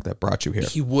same truck that brought you here.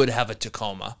 He would have a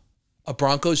Tacoma. A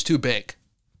Bronco's too big.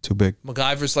 Too big.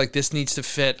 MacGyver's like, this needs to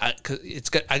fit. I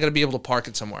got to be able to park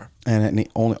it somewhere. And it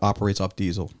only operates off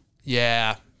diesel.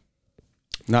 Yeah.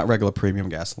 Not regular premium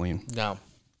gasoline. No.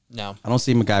 I don't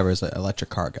see MacGyver as an electric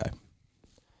car guy.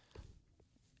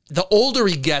 The older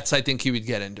he gets, I think he would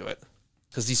get into it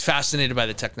because he's fascinated by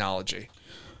the technology.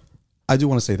 I do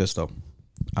want to say this, though.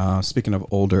 Speaking of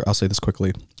older, I'll say this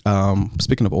quickly.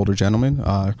 Speaking of older gentlemen,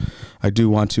 I do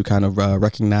want to kind of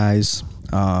recognize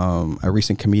a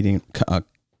recent comedians.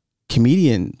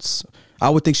 I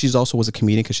would think she's also was a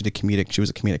comedian because she was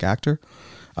a comedic actor.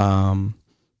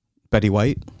 Betty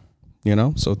White,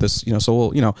 so this,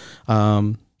 so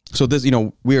this,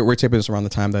 we're taping this around the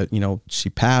time that, she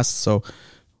passed. So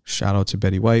shout out to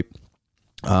Betty White.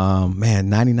 Man,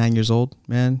 99 years old,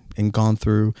 man, and gone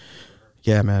through.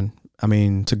 Yeah, man. I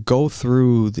mean, to go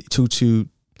through to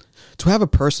have a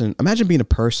person, imagine being a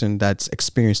person that's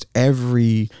experienced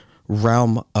every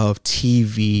realm of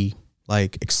TV,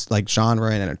 like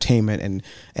genre and entertainment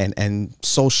and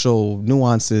social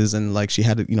nuances. And like she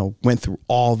had to, went through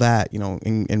all that,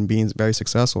 and being very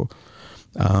successful,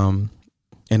 and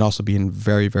also being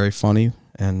very, very funny.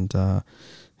 And,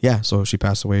 yeah, so she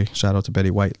passed away. Shout out to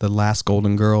Betty White, the last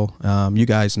Golden Girl. You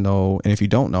guys know, and if you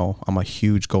don't know, I'm a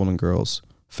huge Golden Girls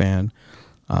fan.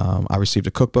 I received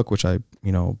a cookbook, which I,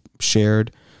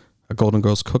 shared, a Golden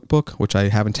Girls cookbook, which I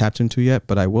haven't tapped into yet,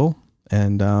 but I will.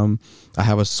 And I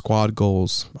have a Squad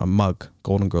Goals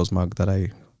Golden Girls mug that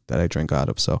I drink out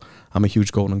of. So I'm a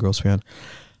huge Golden Girls fan.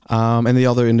 And the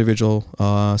other individual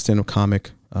stand-up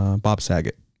comic, Bob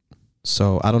Saget.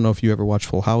 So I don't know if you ever watched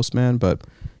Full House, man, but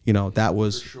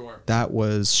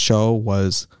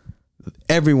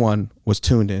everyone was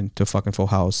tuned in to fucking Full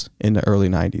House in the early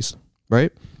 90s,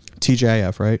 right?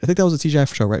 TGIF, right? I think that was a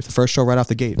TGIF show, right? The first show right off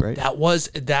the gate, right? That was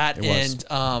that.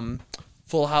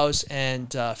 Full House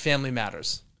and Family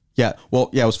Matters. Yeah, well,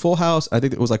 yeah, it was Full House. I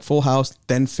think it was like Full House,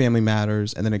 then Family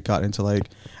Matters, and then it got into like,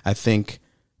 I think,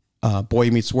 Boy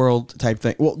Meets World type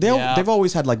thing. Well, they've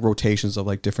always had like rotations of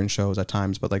like different shows at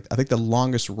times, but like I think the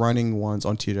longest running ones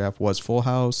on TGIF was Full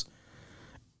House.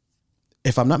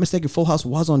 If I'm not mistaken, Full House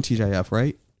was on TGIF,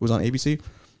 right? It was on ABC.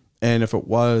 And if it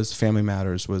was, Family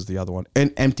Matters was the other one.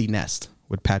 And Empty Nest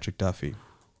with Patrick Duffy.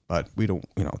 But we don't,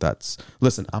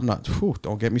 listen, I'm not,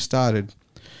 don't get me started.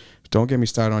 Don't get me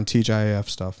started on TGIF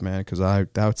stuff, man, because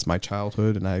that's my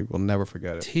childhood and I will never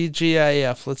forget it.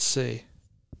 TGIF, let's see.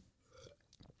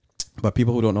 But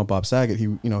people who don't know Bob Saget, he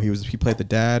played the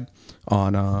dad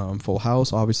on Full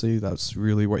House. Obviously, that's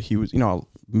really what he was.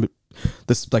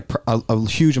 This like a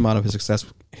huge amount of his success,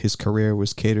 his career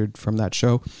was catered from that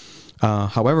show.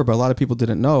 However, but a lot of people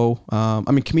didn't know. I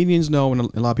mean, comedians know, and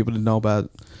a lot of people didn't know about.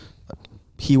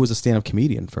 He was a stand-up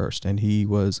comedian first, and he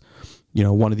was,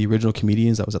 one of the original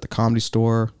comedians that was at the Comedy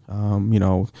Store. And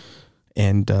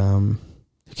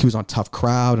he was on Tough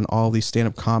Crowd and all these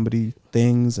stand-up comedy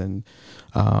things, and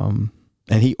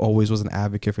he always was an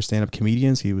advocate for stand-up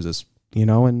comedians. He was just, yeah.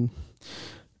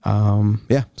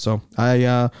 So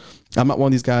I'm not one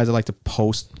of these guys that like to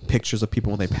post pictures of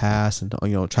people when they pass and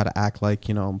try to act like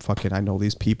I know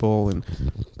these people,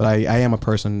 but I am a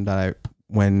person that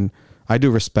when I do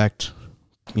respect,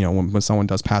 when someone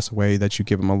does pass away, that you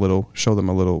show them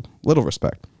a little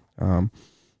respect.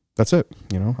 That's it.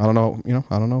 I don't know.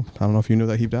 I don't know if you knew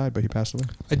that he died, but he passed away.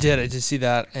 I did see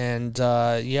that, and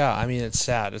yeah, I mean, it's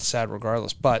sad. It's sad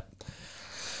regardless. But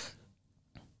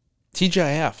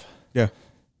TGIF, yeah,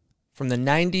 from the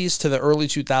 '90s to the early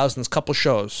 2000s, couple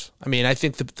shows. I mean, I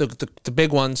think the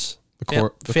big ones,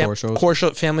 the core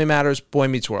shows, Family Matters, Boy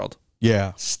Meets World.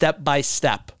 Yeah, Step by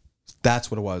Step.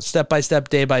 That's what it was. Step by Step,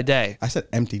 Day by Day. I said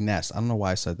Empty Nest. I don't know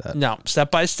why I said that. No,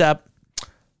 Step by Step.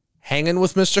 Hanging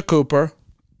with Mr. Cooper.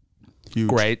 Huge.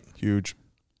 Great. Huge.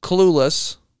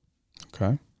 Clueless.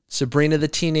 Okay. Sabrina the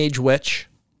Teenage Witch.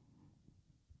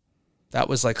 That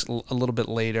was like a little bit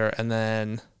later. And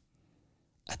then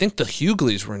I think the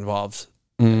Hughleys were involved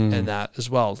in that as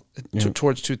well.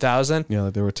 Towards 2000. Yeah,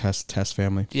 they were Test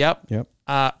family. Yep.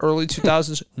 Early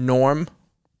 2000s, Norm.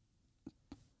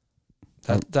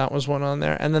 That was one on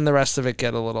there. And then the rest of it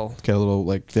get a little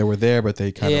like they were there, but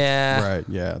they kind of, right.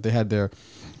 Yeah. They had their,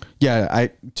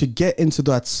 to get into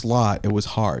that slot, it was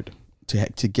hard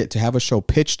to have a show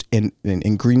pitched in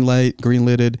green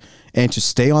lighted, and to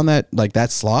stay on that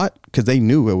slot, because they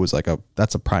knew it was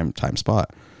that's a prime time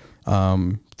spot. Oh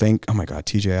my God,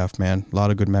 TJF, man, a lot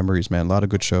of good memories, man, a lot of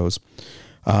good shows.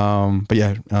 But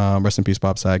yeah, rest in peace,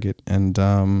 Bob Saget, and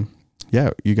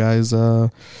yeah, you guys,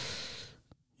 it's,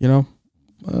 you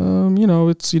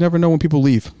never know when people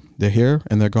leave. They're here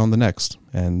and they're gone the next,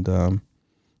 and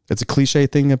it's a cliche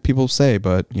thing that people say,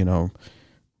 but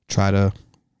try to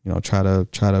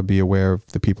be aware of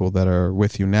the people that are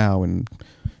with you now and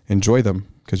enjoy them,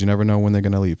 because you never know when they're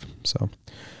going to leave. So,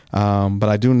 but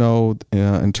I do know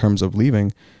in terms of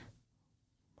leaving,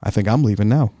 I think I'm leaving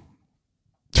now.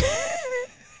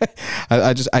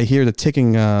 I hear the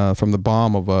ticking from the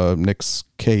bomb of Nick's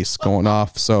case going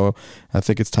off. So I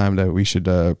think it's time that we should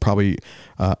probably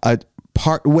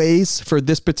part ways for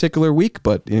this particular week,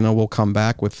 but we'll come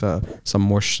back with some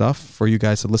more stuff for you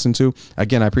guys to listen to.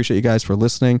 Again, I appreciate you guys for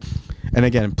listening, and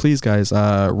again, please guys,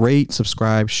 rate,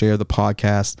 subscribe, share the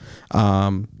podcast.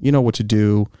 You know what to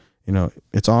do.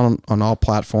 It's on all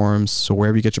platforms, so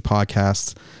wherever you get your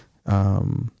podcasts,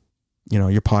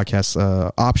 your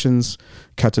podcast options,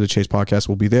 Cut to the Chase podcast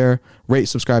will be there. Rate,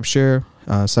 subscribe, share,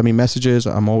 send me messages.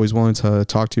 I'm always willing to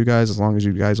talk to you guys, as long as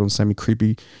you guys don't send me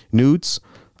creepy nudes.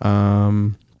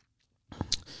 And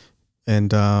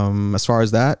as far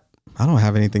as that, I don't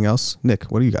have anything else. Nick,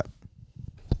 what do you got?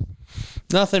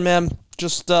 Nothing, man.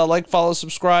 Just follow,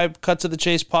 subscribe, Cut to the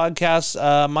Chase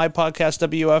podcast, my podcast,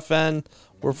 WFN.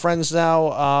 We're friends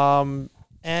now.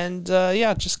 And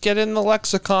just get in the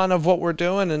lexicon of what we're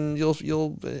doing, and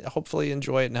you'll hopefully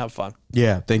enjoy it and have fun.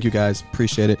 Yeah, thank you guys.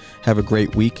 Appreciate it. Have a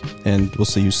great week, and we'll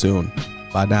see you soon.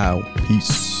 Bye now.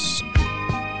 Peace.